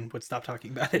Steven would stop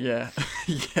talking about it. Yeah.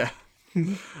 Yeah.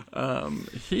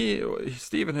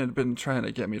 Steven had been trying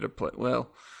to get me to play.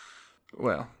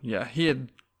 Well, yeah, he had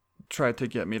tried to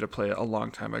get me to play it a long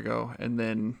time ago, and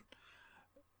then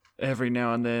every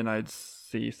now and then I'd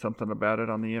see something about it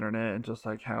on the internet and just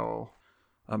like how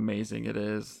amazing it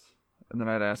is. And then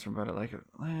I'd ask him about it, like,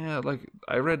 yeah, like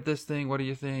I read this thing. What do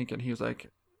you think? And he was like,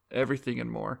 everything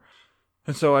and more.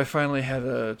 And so I finally had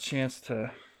a chance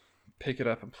to pick it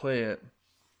up and play it,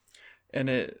 and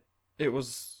it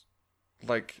was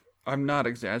like, I'm not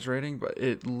exaggerating, but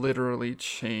it literally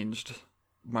changed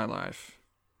my life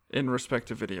in respect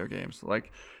to video games.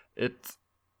 Like it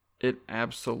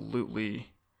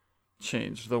absolutely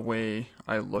changed the way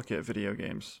I look at video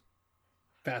games.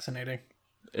 Fascinating.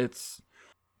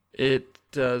 It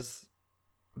does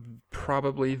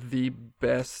probably the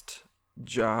best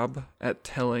job at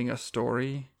telling a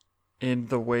story in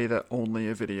the way that only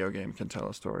a video game can tell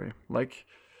a story. Like,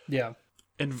 Yeah.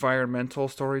 environmental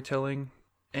storytelling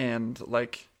and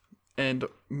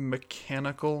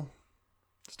mechanical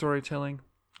storytelling,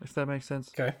 if that makes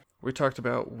sense. Okay. We talked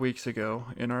about weeks ago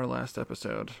in our last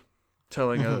episode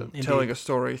telling Indeed. a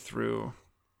story through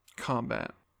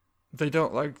combat. They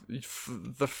don't like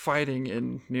the fighting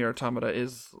in Nier Automata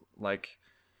is like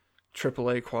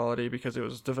AAA quality because it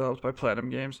was developed by Platinum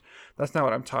Games. That's not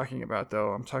what I'm talking about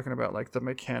though. I'm talking about like the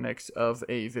mechanics of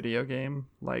a video game.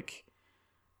 Like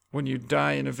when you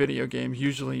die in a video game,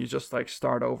 usually you just like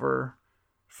start over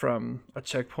from a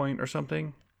checkpoint or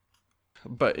something.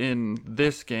 But in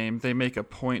this game, they make a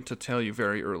point to tell you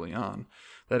very early on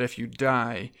that if you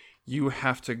die, you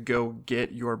have to go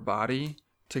get your body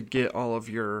to get all of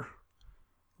your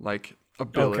like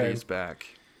abilities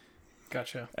back.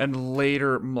 Gotcha. And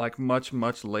later, like much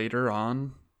later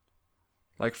on,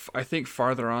 like I think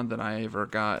farther on than I ever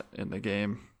got in the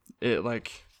game, it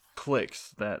like clicks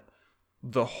that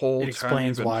the whole time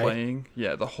you've been playing,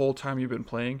 the whole time you've been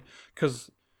playing,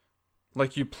 because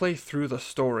like you play through the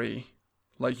story,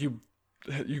 like you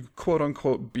quote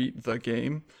unquote beat the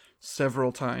game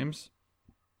several times,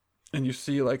 and you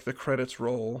see like the credits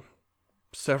roll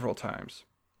several times.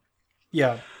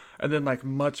 Yeah. And then like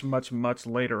much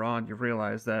later on, you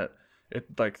realize that it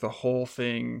like the whole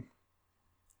thing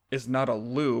is not a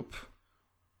loop.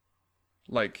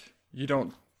 Like you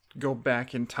don't go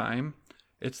back in time.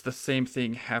 It's the same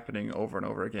thing happening over and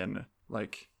over again,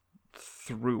 like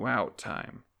throughout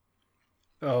time.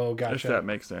 Oh, gotcha. If that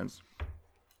makes sense.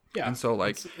 Yeah. And so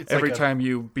like it's every like time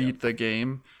you beat the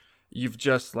game, you've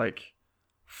just like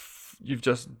you've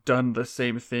just done the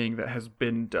same thing that has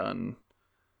been done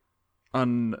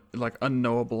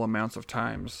unknowable amounts of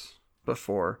times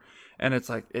before, and it's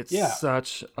like it's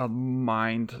such a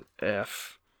mind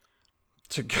f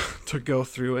to go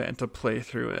through it and to play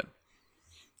through it.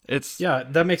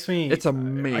 That makes me. It's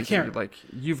amazing. I can't, like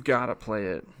you've got to play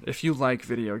it if you like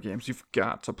video games. You've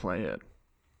got to play it.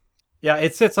 Yeah,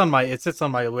 it sits on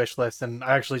my wish list, and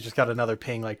I actually just got another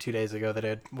ping like 2 days ago that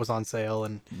it was on sale,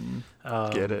 and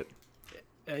Get it.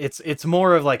 It's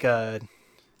more of like a.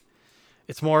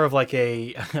 It's more of like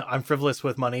a I'm frivolous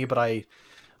with money, but I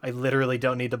literally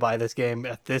don't need to buy this game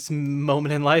at this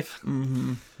moment in life.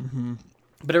 Mm-hmm. Mm-hmm.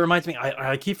 But it reminds me,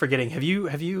 I keep forgetting. Have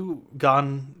you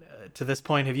gone to this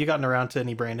point? Have you gotten around to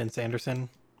any Brandon Sanderson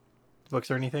books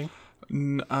or anything?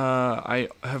 I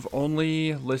have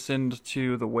only listened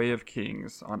to The Way of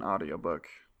Kings on audiobook.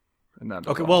 And that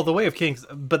Okay, well, The Way of Kings,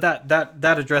 but that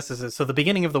addresses it. So the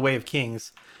beginning of The Way of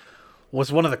Kings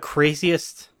was one of the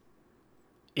craziest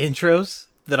intros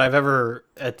that I've ever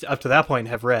up to that point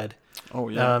have read. Oh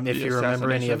yeah. If you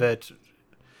remember any of it.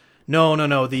 No.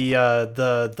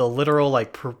 The literal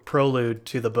like prelude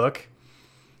to the book,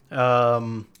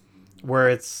 where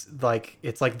it's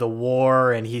like the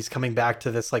war and he's coming back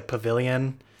to this like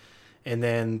pavilion, and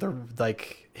then the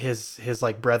like his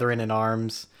like brethren in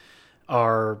arms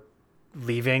are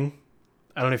leaving.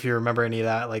 I don't know if you remember any of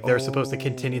that. Like they're supposed to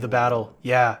continue the battle.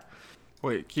 Yeah.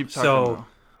 Wait, keep talking.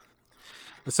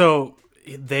 So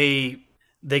they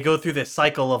go through this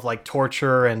cycle of like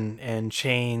torture and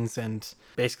chains and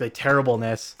basically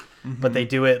terribleness, but they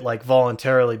do it like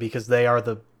voluntarily because they are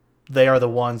the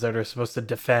ones that are supposed to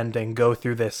defend and go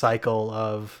through this cycle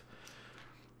of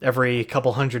every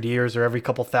couple hundred years or every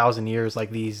couple thousand years,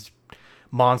 like these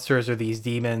monsters or these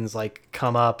demons like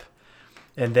come up,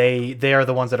 and they are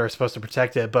the ones that are supposed to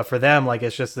protect it. But for them, like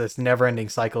it's just this never-ending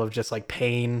cycle of just like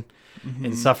pain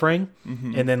and suffering,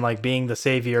 and then like being the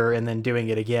savior and then doing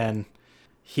it again.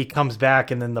 He comes back,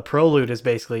 and then the prelude is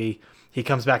basically he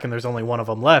comes back and there's only one of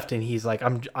them left, and he's like,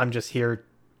 I'm just here.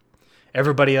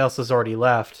 Everybody else has already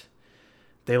left.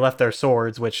 They left their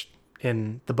swords, which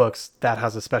in the books that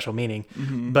has a special meaning,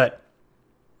 but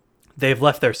they've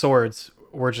left their swords.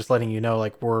 We're just letting you know,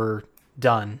 like we're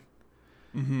done.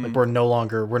 Like we're no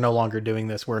longer doing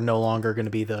this. We're no longer going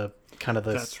to be the kind of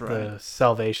That's the right.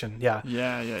 salvation. Yeah.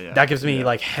 Yeah. That gives me Yeah.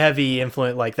 like heavy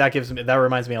influence. Like that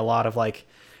reminds me a lot of like,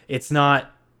 it's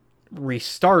not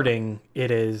restarting,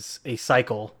 it is a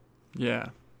cycle, Yeah.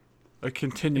 A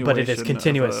continuation but it is of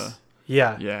continuous.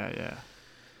 Yeah. yeah.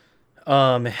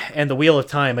 And the Wheel of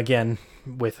Time again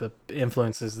with the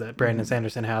influences that Brandon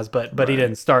Sanderson has, but he Right.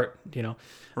 didn't start, you know.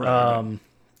 Right.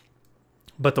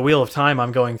 But the Wheel of Time,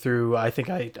 I'm going through. I think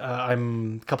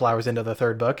I'm a couple hours into the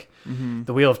third book. Mm-hmm.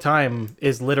 The Wheel of Time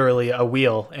is literally a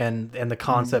wheel, and the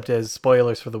concept is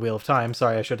spoilers for the Wheel of Time.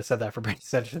 Sorry, I should have said that for Brandon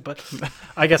Sanderson, but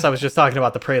I guess I was just talking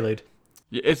about the prelude.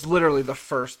 Yeah, it's literally the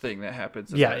first thing that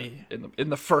happens. In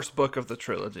the first book of the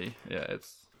trilogy. Yeah,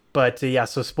 it's. But yeah,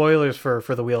 so spoilers for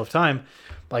the Wheel of Time,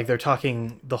 like they're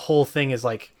talking. The whole thing is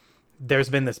like there's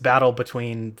been this battle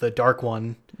between the Dark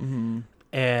One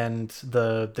and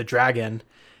the dragon,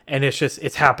 and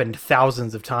it's happened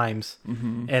thousands of times.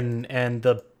 And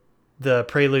the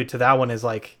prelude to that one is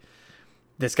like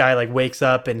this guy like wakes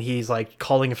up and he's like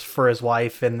calling for his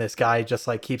wife, and this guy just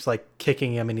like keeps like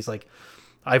kicking him, and he's like,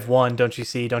 I've won, don't you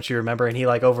see, don't you remember? And he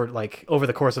over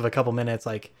the course of a couple minutes,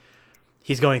 like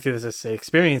he's going through this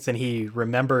experience, and he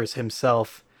remembers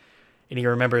himself, and he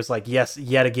remembers like, yes,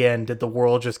 yet again did the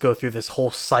world just go through this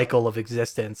whole cycle of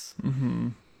existence.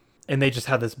 And they just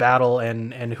had this battle,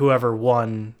 and whoever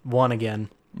won again.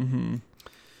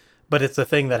 But it's a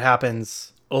thing that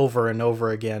happens over and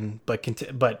over again, but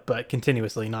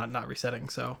continuously, not resetting.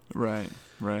 So Right.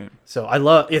 so I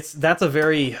love that's a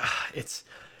very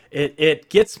it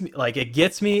gets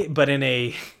me, but in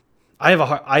a I have a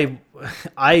hard,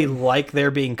 I like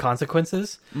there being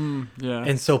consequences. Yeah.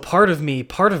 And so part of me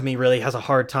really has a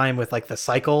hard time with like the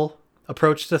cycle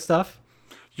approach to stuff.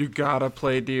 You gotta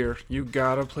play Deer. You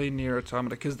gotta play Nier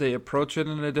Automata because they approach it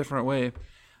in a different way.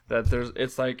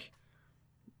 It's like,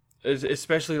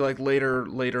 especially like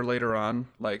later on,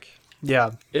 like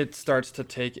Yeah. it starts to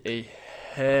take a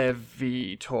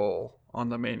heavy toll on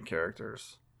the main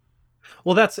characters.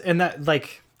 Well, that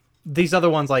like these other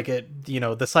ones, like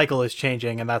the cycle is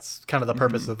changing, and that's kind of the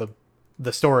purpose of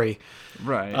the story.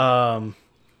 Right.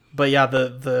 But yeah,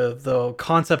 the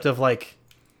concept of like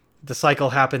the cycle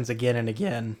happens again and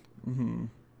again.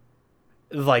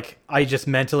 Like I just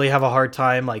mentally have a hard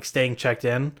time like staying checked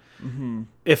in.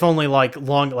 If only like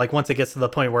once it gets to the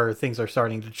point where things are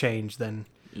starting to change, then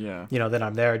yeah. then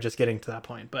I'm there, just getting to that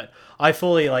point. But I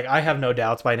fully I have no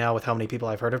doubts by now with how many people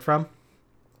I've heard it from.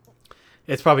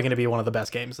 It's probably going to be one of the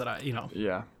best games that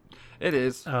Yeah, it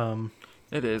is.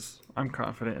 It is. I'm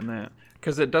confident in that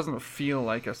because it doesn't feel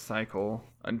like a cycle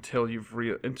until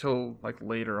until like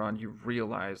later on you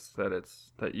realize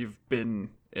that you've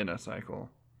been in a cycle.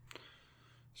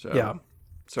 So yeah.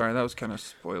 Sorry, that was kind of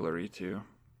spoilery too.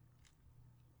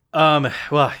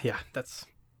 Well, yeah, that's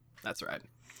right.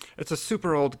 It's a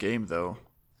super old game though.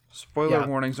 Spoiler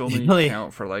warnings only Really?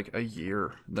 count for like a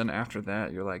year. Then after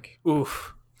that, you're like,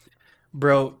 Oof.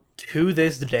 Bro, to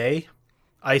this day,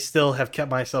 I still have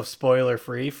kept myself spoiler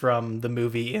free from the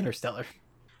movie Interstellar.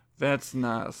 that's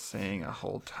not saying a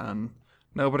whole ton.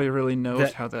 Nobody really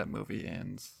knows how that movie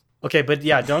ends. Okay, but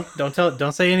yeah,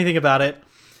 don't say anything about it,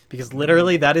 because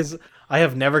literally I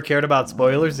have never cared about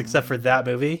spoilers except for that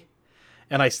movie,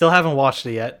 and I still haven't watched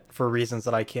it yet for reasons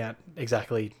that I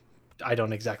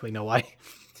don't exactly know why.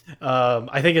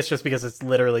 I think it's just because it's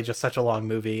literally just such a long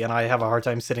movie, and I have a hard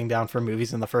time sitting down for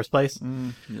movies in the first place.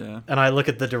 Yeah. And I look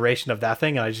at the duration of that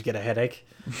thing, and I just get a headache.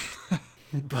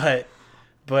 but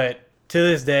to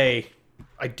this day,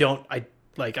 I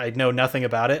know nothing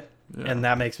about it, and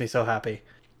that makes me so happy.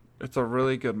 It's a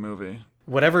really good movie.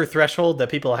 Whatever threshold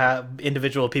that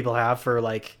individual people have for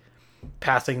like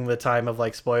passing the time of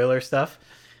like spoiler stuff,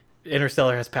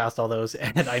 Interstellar has passed all those,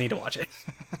 and I need to watch it.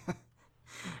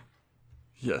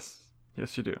 Yes,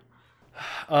 you do.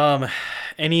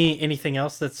 Anything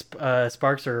else that's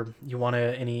Sparks, or you want to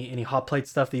any hot plate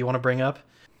stuff that you want to bring up?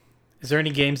 Is there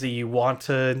any games that you want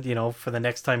to, for the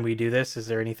next time we do this? Is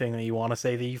there anything that you want to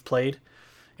say that you've played?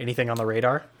 Anything on the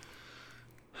radar?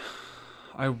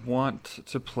 I want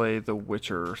to play The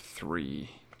Witcher 3.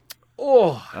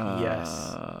 Oh,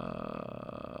 yes.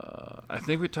 I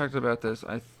think we talked about this.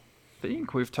 I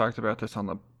think we've talked about this on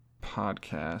the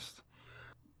podcast.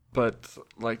 But,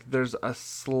 like, there's a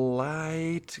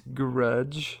slight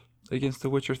grudge against The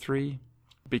Witcher 3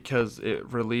 because it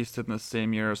released in the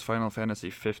same year as Final Fantasy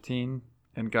 15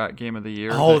 and got Game of the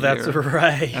Year. Oh, that's year.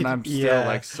 right. And I'm still,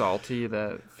 like, salty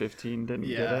that 15 didn't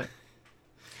get it.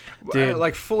 Dude.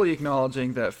 Like, fully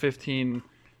acknowledging that 15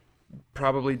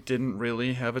 probably didn't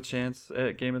really have a chance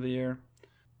at Game of the Year.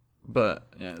 But,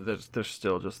 yeah, there's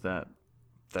still just that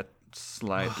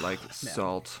slight,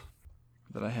 salt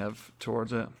that I have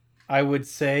towards it. I would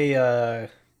say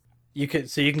you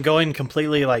can go in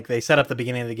completely like they set up the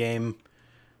beginning of the game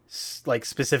like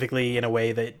specifically in a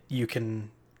way that you can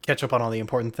catch up on all the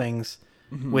important things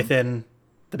within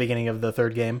the beginning of the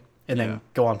third game and Yeah. then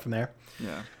go on from there.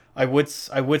 Yeah. I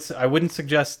wouldn't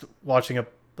suggest watching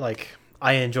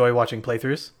I enjoy watching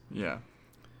playthroughs. Yeah.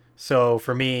 So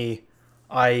for me,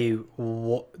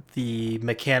 the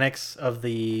mechanics of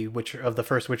the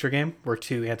first Witcher game were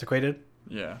too antiquated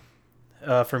Yeah.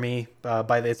 for me.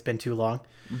 It's been too long.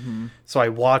 So I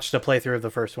watched a playthrough of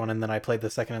the first one and then I played the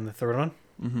second and the third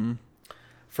one.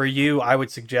 For you, I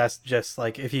would suggest just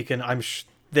like if you can.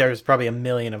 There's probably a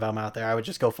million of them out there. I would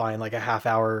just go find like a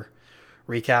half-hour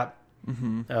recap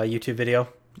YouTube video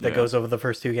that Yeah. goes over the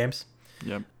first two games.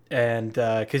 Yep. And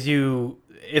because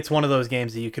it's one of those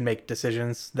games that you can make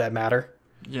decisions that matter.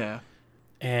 Yeah.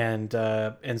 And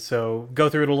so go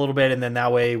through it a little bit, and then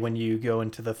that way when you go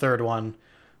into the third one,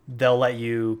 they'll let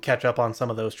you catch up on some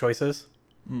of those choices.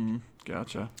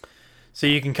 Gotcha. So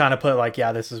you can kind of put like,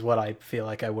 yeah, this is what I feel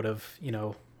like I would have,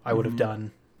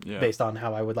 done Yeah. based on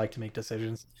how I would like to make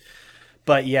decisions.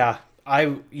 But yeah,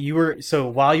 while you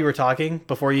were talking,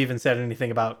 before you even said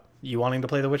anything about you wanting to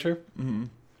play The Witcher,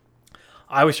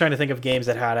 I was trying to think of games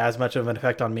that had as much of an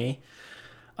effect on me.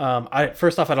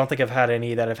 First off, I don't think I've had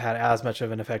any that have had as much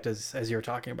of an effect as you're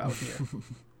talking about here.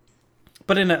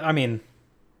 But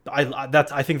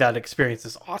I think that experience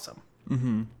is awesome.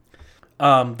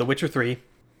 The Witcher 3,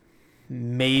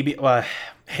 maybe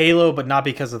Halo, but not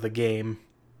because of the game,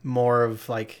 more of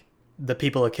like the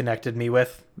people it connected me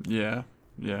with. Yeah.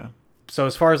 Yeah. So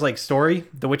as far as like story,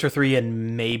 The Witcher 3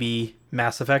 and maybe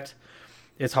Mass Effect,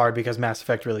 it's hard because Mass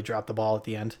Effect really dropped the ball at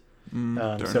the end.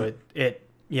 So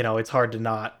it's hard to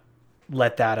not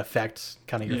let that affect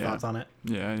kind of your thoughts on it.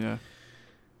 Yeah. Yeah.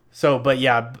 So, but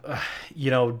yeah,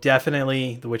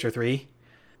 definitely The Witcher 3.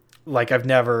 Like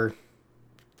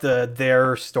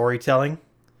their storytelling,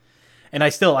 and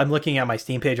I'm looking at my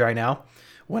Steam page right now.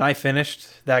 When I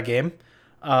finished that game,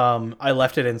 I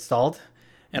left it installed,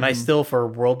 and I still, for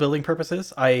world building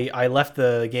purposes, I left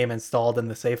the game installed in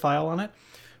the save file on it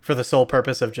for the sole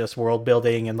purpose of just world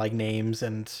building and like names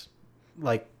and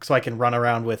like so I can run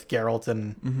around with Geralt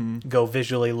and go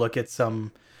visually look at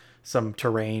some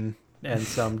terrain and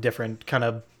some different kind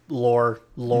of lore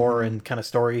and kind of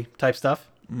story type stuff.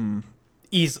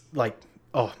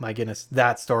 Oh my goodness,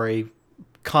 that story,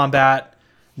 combat,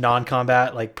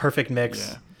 non-combat, like perfect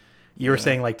mix. Yeah. You were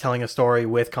saying like telling a story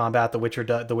with combat. The Witcher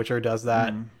does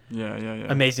that Yeah.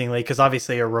 amazingly because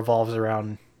obviously it revolves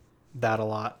around that a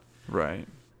lot. Right.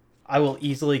 I will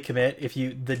easily commit if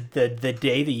you the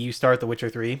day that you start The Witcher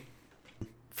 3.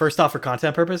 First off, for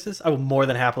content purposes, I will more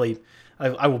than happily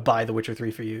I will buy The Witcher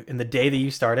 3 for you. And the day that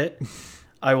you start it,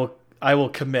 I will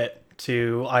commit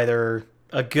to either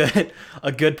a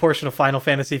good portion of Final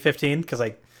Fantasy 15 because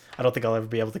I don't think I'll ever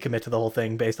be able to commit to the whole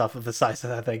thing based off of the size of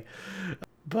that thing.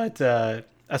 But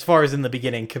as far as in the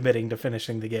beginning, committing to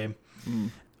finishing the game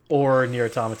or Nier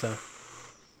Automata.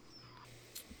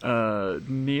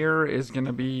 Nier is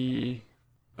gonna be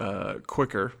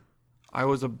quicker. I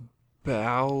was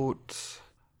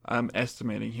I'm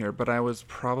estimating here, but I was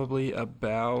probably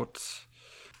about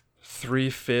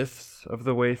 3/5 of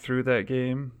the way through that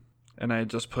game, and I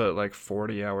just put like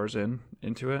 40 hours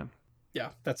into it.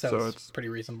 Yeah, that sounds pretty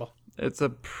reasonable. It's a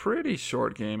pretty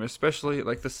short game, especially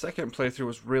like the second playthrough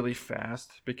was really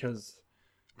fast because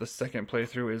the second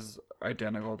playthrough is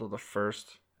identical to the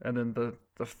first, and then the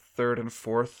third and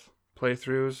fourth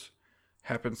playthroughs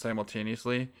happen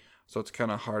simultaneously, so it's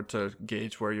kind of hard to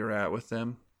gauge where you're at with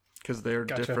them because they're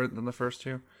different than the first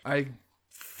two. I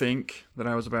think that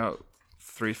I was about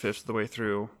 3/5 of the way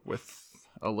through with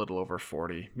a little over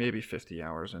 40, maybe 50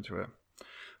 hours into it.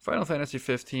 Final Fantasy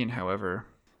 15, however,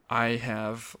 I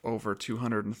have over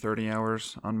 230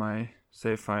 hours on my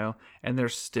save file, and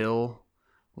there's still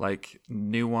like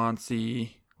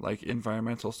nuancy, like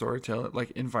environmental storytelling,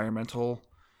 like environmental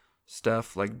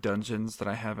stuff, like dungeons that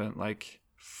I haven't like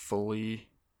fully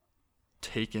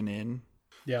taken in.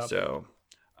 Yeah. So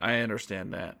I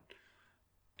understand that.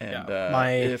 And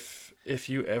if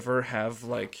you ever have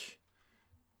like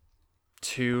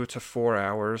 2 to 4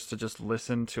 hours to just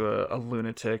listen to a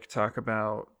lunatic talk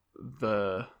about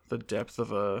the depth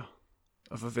of a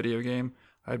video game,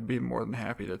 I'd be more than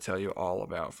happy to tell you all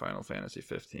about Final Fantasy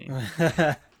 15.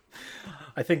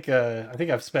 I think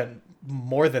I've spent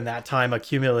more than that time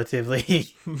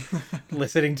accumulatively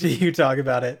listening to you talk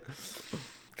about it.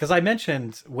 Because I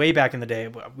mentioned way back in the day,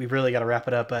 we really got to wrap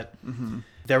it up, but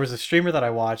there was a streamer that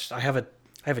I watched. I have a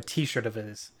T-shirt of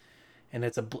his, and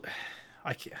it's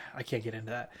I can't get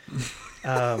into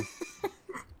that.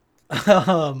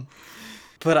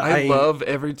 But I love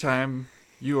every time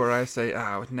you or I say,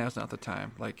 now's not the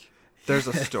time. Like, there's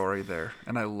a story there,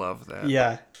 and I love that.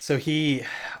 Yeah. So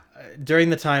during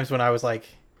the times when I was like,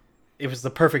 it was the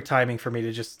perfect timing for me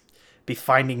to just be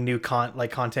finding new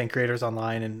content creators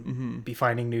online and be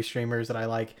finding new streamers that I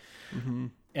like. Mm-hmm.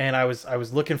 And I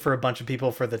was looking for a bunch of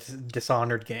people for the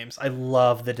Dishonored games. I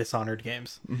love the Dishonored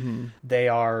games. Mm-hmm. They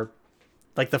are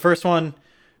like the first one,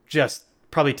 just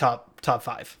probably top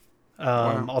 5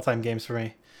 all-time games for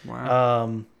me.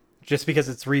 Wow. Just because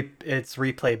its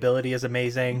replayability is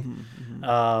amazing.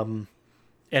 Mm-hmm.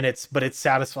 And it's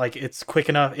satisfying. Like, it's quick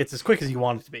enough. It's as quick as you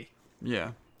want it to be.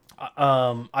 Yeah.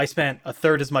 I spent a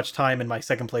third as much time in my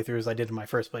second playthrough as I did in my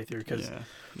first playthrough, because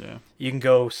you can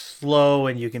go slow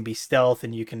and you can be stealth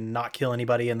and you can not kill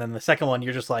anybody. And then the second one,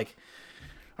 you're just like,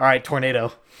 all right,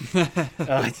 tornado.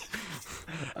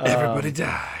 Everybody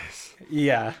dies.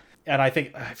 Yeah. And I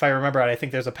think, if I remember right, I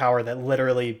think there's a power that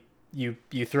literally you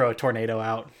throw a tornado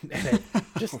out and it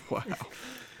just... Wow.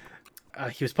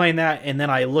 He was playing that, and then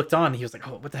I looked on. He was like,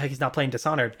 "Oh, what the heck? He's not playing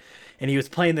Dishonored," and he was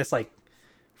playing this like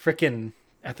freaking.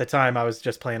 At the time, I was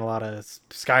just playing a lot of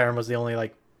Skyrim. Was the only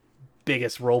like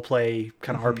biggest role play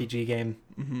kind of RPG game.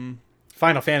 Mm-hmm.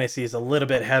 Final Fantasy is a little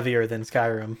bit heavier than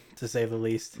Skyrim, to say the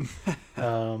least,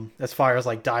 as far as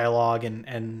like dialogue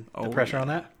and the pressure on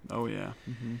that. Oh yeah.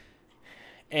 Mm-hmm.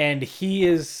 And he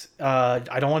is. I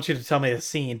don't want you to tell me the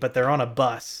scene, but they're on a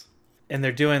bus. And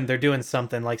they're doing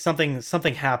something, like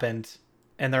something happened,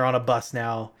 and they're on a bus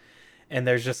now, and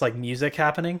there's just like music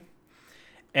happening,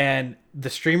 and the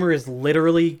streamer is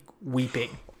literally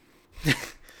weeping.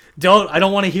 I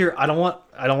don't want you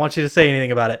to say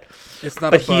anything about it. It's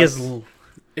not but a bus. He is.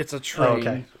 It's a train. Oh,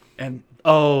 okay. And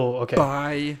okay.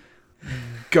 By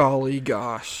golly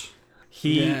gosh.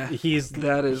 He's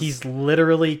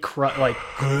literally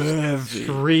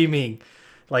screaming.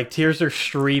 Like, tears are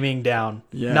streaming down.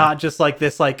 Yeah. Not just like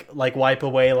this, like wipe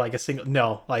away like a single.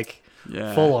 No, like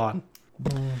full on.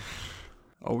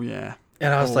 Oh yeah.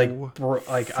 And I was like, bro,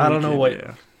 like I don't know what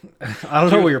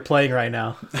you're playing right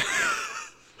now.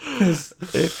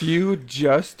 If you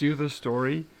just do the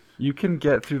story, you can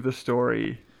get through the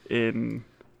story in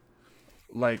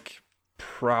like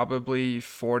probably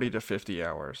 40 to 50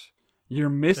 hours. You're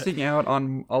missing out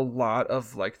on a lot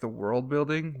of like the world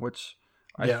building, which.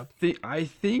 I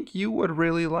think you would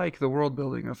really like the world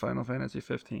building of Final Fantasy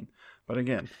 15. But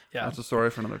again, that's a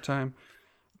story for another time.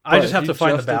 I just have to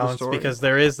find the balance, because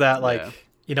there is that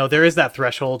there is that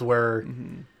threshold where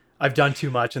I've done too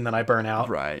much and then I burn out.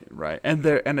 Right. And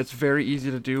it's very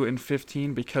easy to do in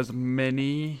 15 because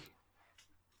the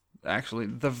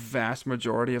vast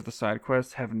majority of the side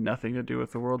quests have nothing to do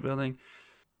with the world building.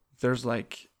 There's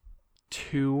like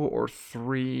 2 or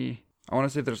 3, I want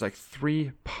to say there's like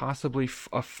 3, possibly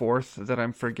a 4th that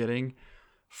I'm forgetting,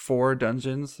 4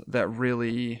 dungeons that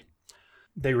really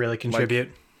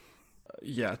contribute.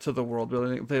 To the world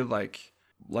building. They like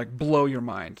blow your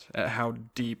mind at how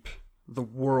deep the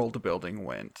world building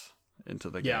went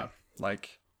into the game.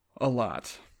 Like a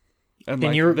lot. And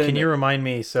can you remind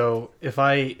me? So if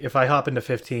I hop into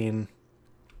 15,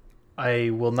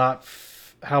 I will not.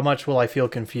 How much will I feel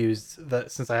confused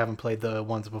since I haven't played the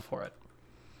ones before it?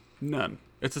 None.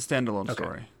 It's a standalone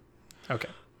story. Okay.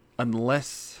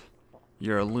 Unless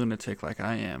you're a lunatic like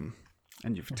I am,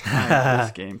 and you've tied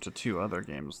this game to 2 other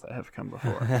games that have come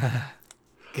before.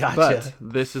 Gotcha. But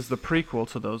this is the prequel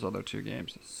to those other 2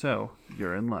 games, so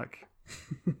you're in luck.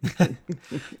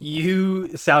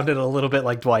 You sounded a little bit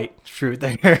like Dwight Schrute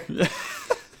there.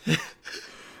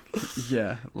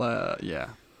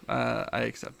 I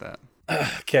accept that.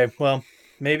 Okay, well,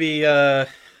 maybe the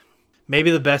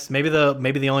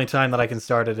only time that I can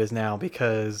start it is now,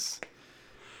 because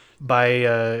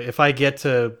if I get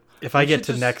to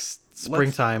next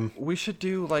springtime, we should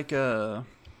do like a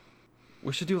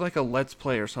Let's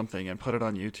Play or something and put it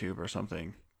on YouTube or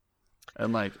something,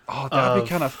 and like that'd be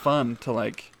kind of fun to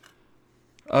like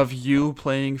of you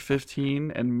playing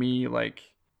 15 and me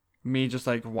just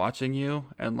like watching you,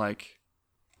 and like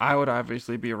I would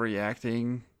obviously be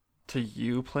reacting to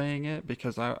you playing it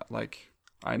because I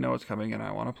know it's coming and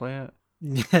I want to play it.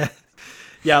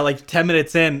 Yeah, like 10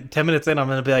 minutes in, I'm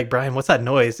gonna be like, Brian, what's that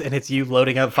noise? And it's you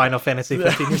loading up Final Fantasy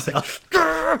 15 yourself.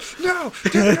 No,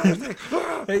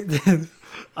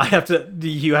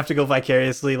 you have to go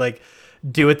vicariously, like,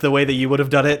 do it the way that you would have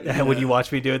done it when you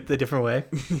watch me do it the different way.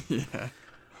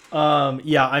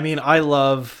 I mean, I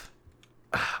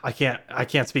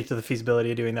can't speak to the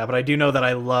feasibility of doing that, but I do know that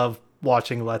I love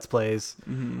watching Let's Plays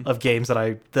of games that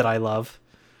I love.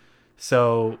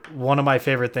 So one of my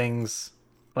favorite things,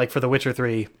 like for The Witcher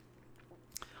 3,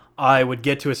 I would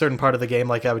get to a certain part of the game,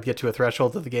 like I would get to a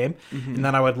threshold of the game, and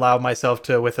then I would allow myself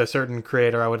to, with a certain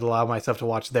creator, I would allow myself to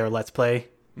watch their Let's Play,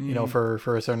 you know,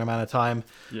 for a certain amount of time,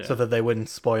 so that they wouldn't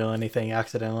spoil anything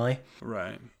accidentally.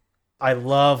 Right. I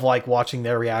love like watching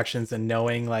their reactions and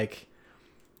knowing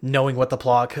what the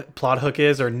plot hook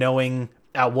is, or knowing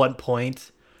at what point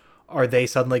are they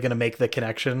suddenly going to make the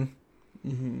connection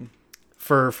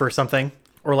for something,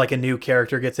 or like a new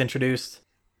character gets introduced.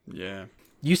 Yeah.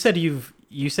 You said you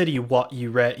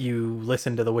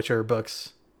listened to the Witcher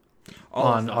books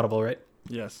on Audible, right?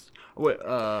 Yes. Wait,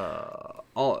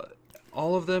 all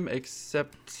of them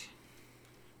except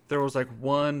there was like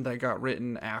one that got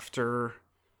written after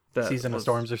that Season of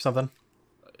Storms or something.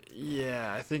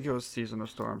 Yeah, I think it was Season of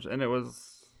Storms, and it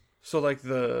was so like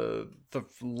the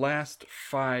last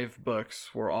 5 books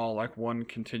were all like one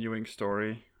continuing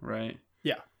story, right?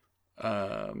 Yeah.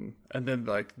 And then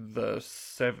like the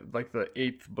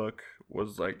 8th book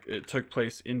was like it took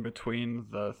place in between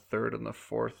the 3rd and the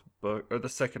 4th book, or the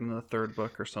 2nd and the 3rd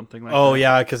book, or something like that. Oh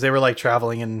yeah, because they were like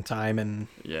traveling in time and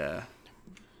yeah.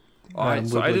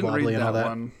 So I didn't read that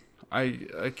one.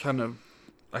 I kind of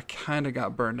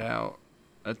got burned out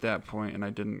at that point, and I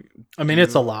didn't. I mean,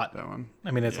 it's a lot. That one.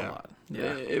 I mean, it's a lot.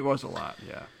 Yeah, it was a lot.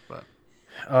 Yeah, but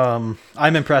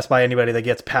I'm impressed by anybody that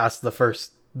gets past the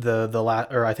first, the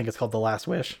last, or I think it's called The Last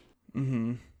Wish.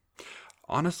 Mm-hmm.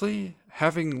 Honestly,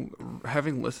 having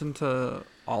listened to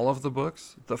all of the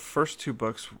books, the first 2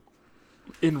 books,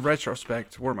 in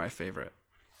retrospect, were my favorite.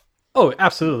 Oh,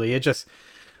 absolutely. It just,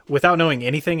 without knowing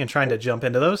anything and trying to jump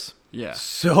into those, yeah,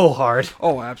 so hard.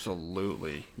 Oh,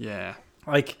 absolutely. Yeah.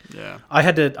 Like, yeah, I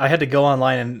had to go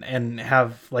online and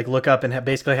have like look up and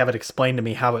basically have it explained to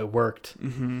me how it worked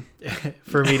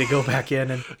for me to go back in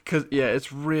and because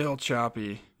it's real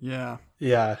choppy. Yeah.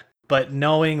 But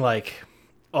knowing like,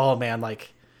 oh man,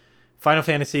 like Final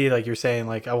Fantasy, like you're saying,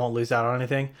 like I won't lose out on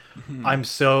anything. I'm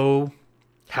so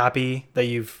happy that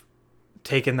you've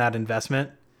taken that investment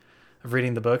of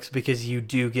reading the books, because you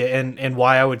do get, and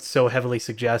why I would so heavily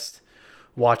suggest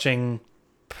watching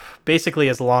basically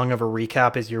as long of a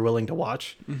recap as you're willing to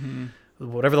watch.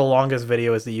 Whatever the longest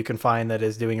video is that you can find that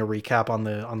is doing a recap on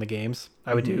the games,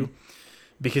 I would do,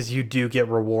 because you do get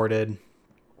rewarded.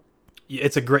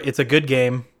 It's a good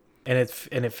game, and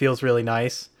it feels really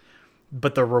nice,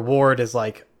 but the reward is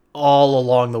like all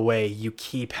along the way. You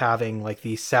keep having like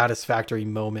these satisfactory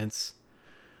moments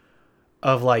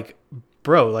of like,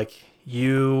 bro, like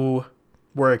you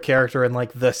were a character in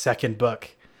like the 2nd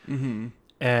book.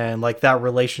 And like that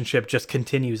relationship just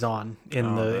continues on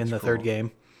in the 3rd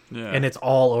game. Yeah. And it's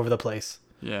all over the place.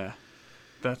 Yeah.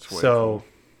 That's way so cool.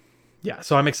 Yeah,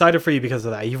 so I'm excited for you because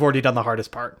of that. You've already done the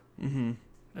hardest part.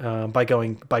 By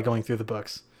going through the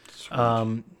books.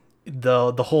 Sweet.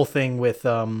 The whole thing with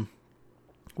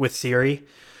Ciri,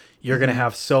 you're going to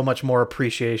have so much more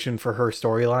appreciation for her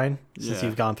storyline since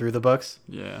you've gone through the books.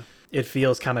 Yeah. It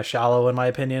feels kind of shallow in my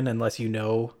opinion unless you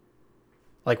know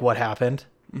like what happened.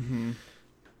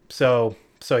 So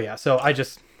yeah, so I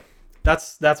just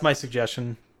that's my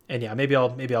suggestion, and yeah, maybe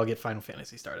I'll get Final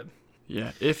Fantasy started.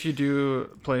 Yeah, if you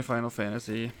do play Final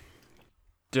Fantasy,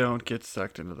 don't get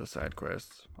sucked into the side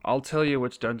quests. I'll tell you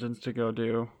which dungeons to go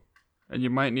do, and you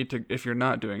might need to, if you're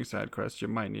not doing side quests, you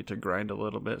might need to grind a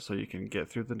little bit so you can get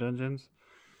through the dungeons.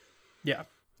 Yeah,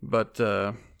 but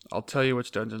I'll tell you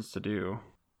which dungeons to do,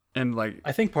 and like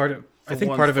I think part of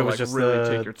it was just really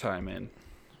take your time in.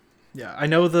 Yeah, I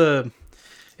know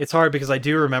it's hard because I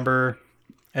do remember,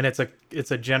 and it's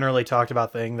a generally talked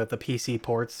about thing, that the PC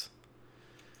ports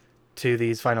to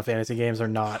these Final Fantasy games are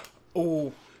not.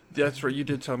 Oh, that's right. You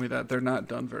did tell me that. They're not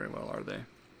done very well, are they?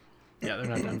 Yeah, they're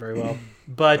not done very well.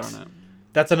 But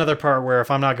that's another part where if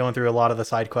I'm not going through a lot of the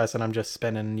side quests and I'm just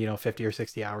spending 50 or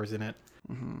 60 hours in it,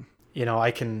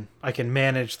 I can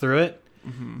manage through it.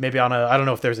 Maybe on I don't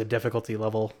know if there's a difficulty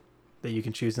level that you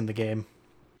can choose in the game.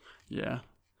 Yeah.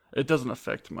 It doesn't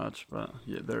affect much, but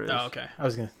yeah, there is. Oh, okay. I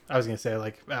was gonna say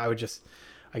like I could just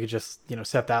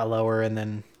set that lower and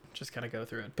then just kind of go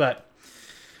through it. But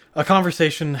a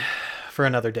conversation for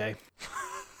another day.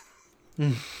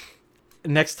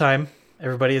 Next time,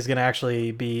 everybody is gonna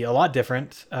actually be a lot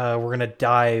different. We're gonna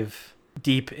dive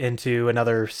deep into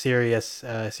another serious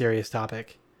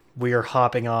topic. We are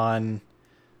hopping on,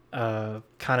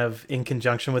 kind of in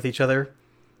conjunction with each other,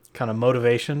 kind of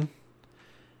motivation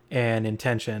and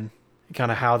intention,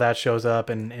 kind of how that shows up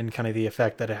and kind of the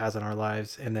effect that it has on our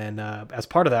lives. And then as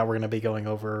part of that, we're going to be going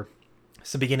over,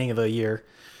 it's the beginning of the year.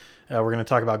 We're going to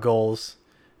talk about goals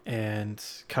and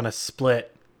kind of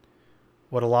split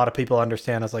what a lot of people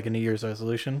understand as like a New Year's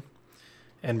resolution.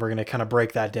 And we're going to kind of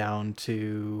break that down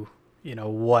to,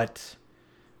 what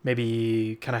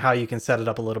maybe kind of how you can set it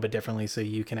up a little bit differently so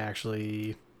you can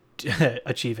actually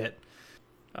achieve it.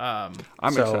 I'm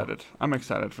excited. I'm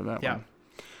excited for that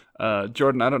one.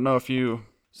 Jordan, I don't know if you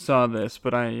saw this,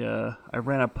 but I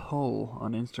ran a poll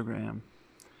on Instagram.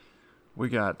 We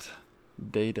got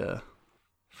data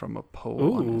from a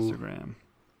poll on Instagram.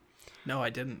 No, I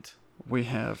didn't. We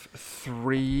have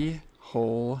 3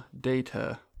 whole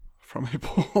data from a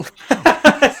poll.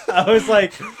 I was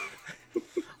like,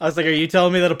 are you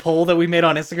telling me that a poll that we made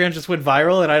on Instagram just went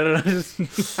viral? And I don't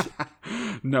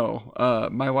know. No,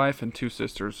 my wife and 2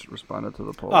 sisters responded to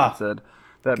the poll and said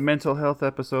that mental health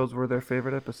episodes were their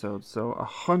favorite episodes. So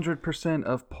 100%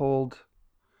 of polled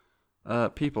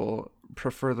people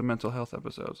prefer the mental health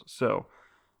episodes. So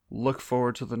look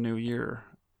forward to the new year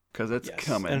because it's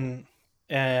coming.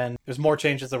 And there's more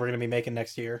changes that we're going to be making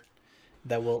next year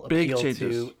that will appeal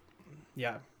to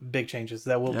big changes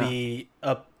that will be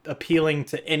appealing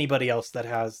to anybody else that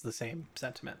has the same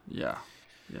sentiment. Yeah.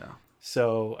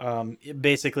 So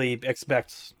basically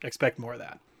expect more of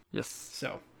that. Yes.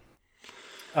 So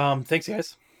thanks,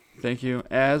 guys. Thank you.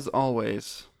 As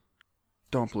always,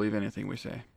 don't believe anything we say.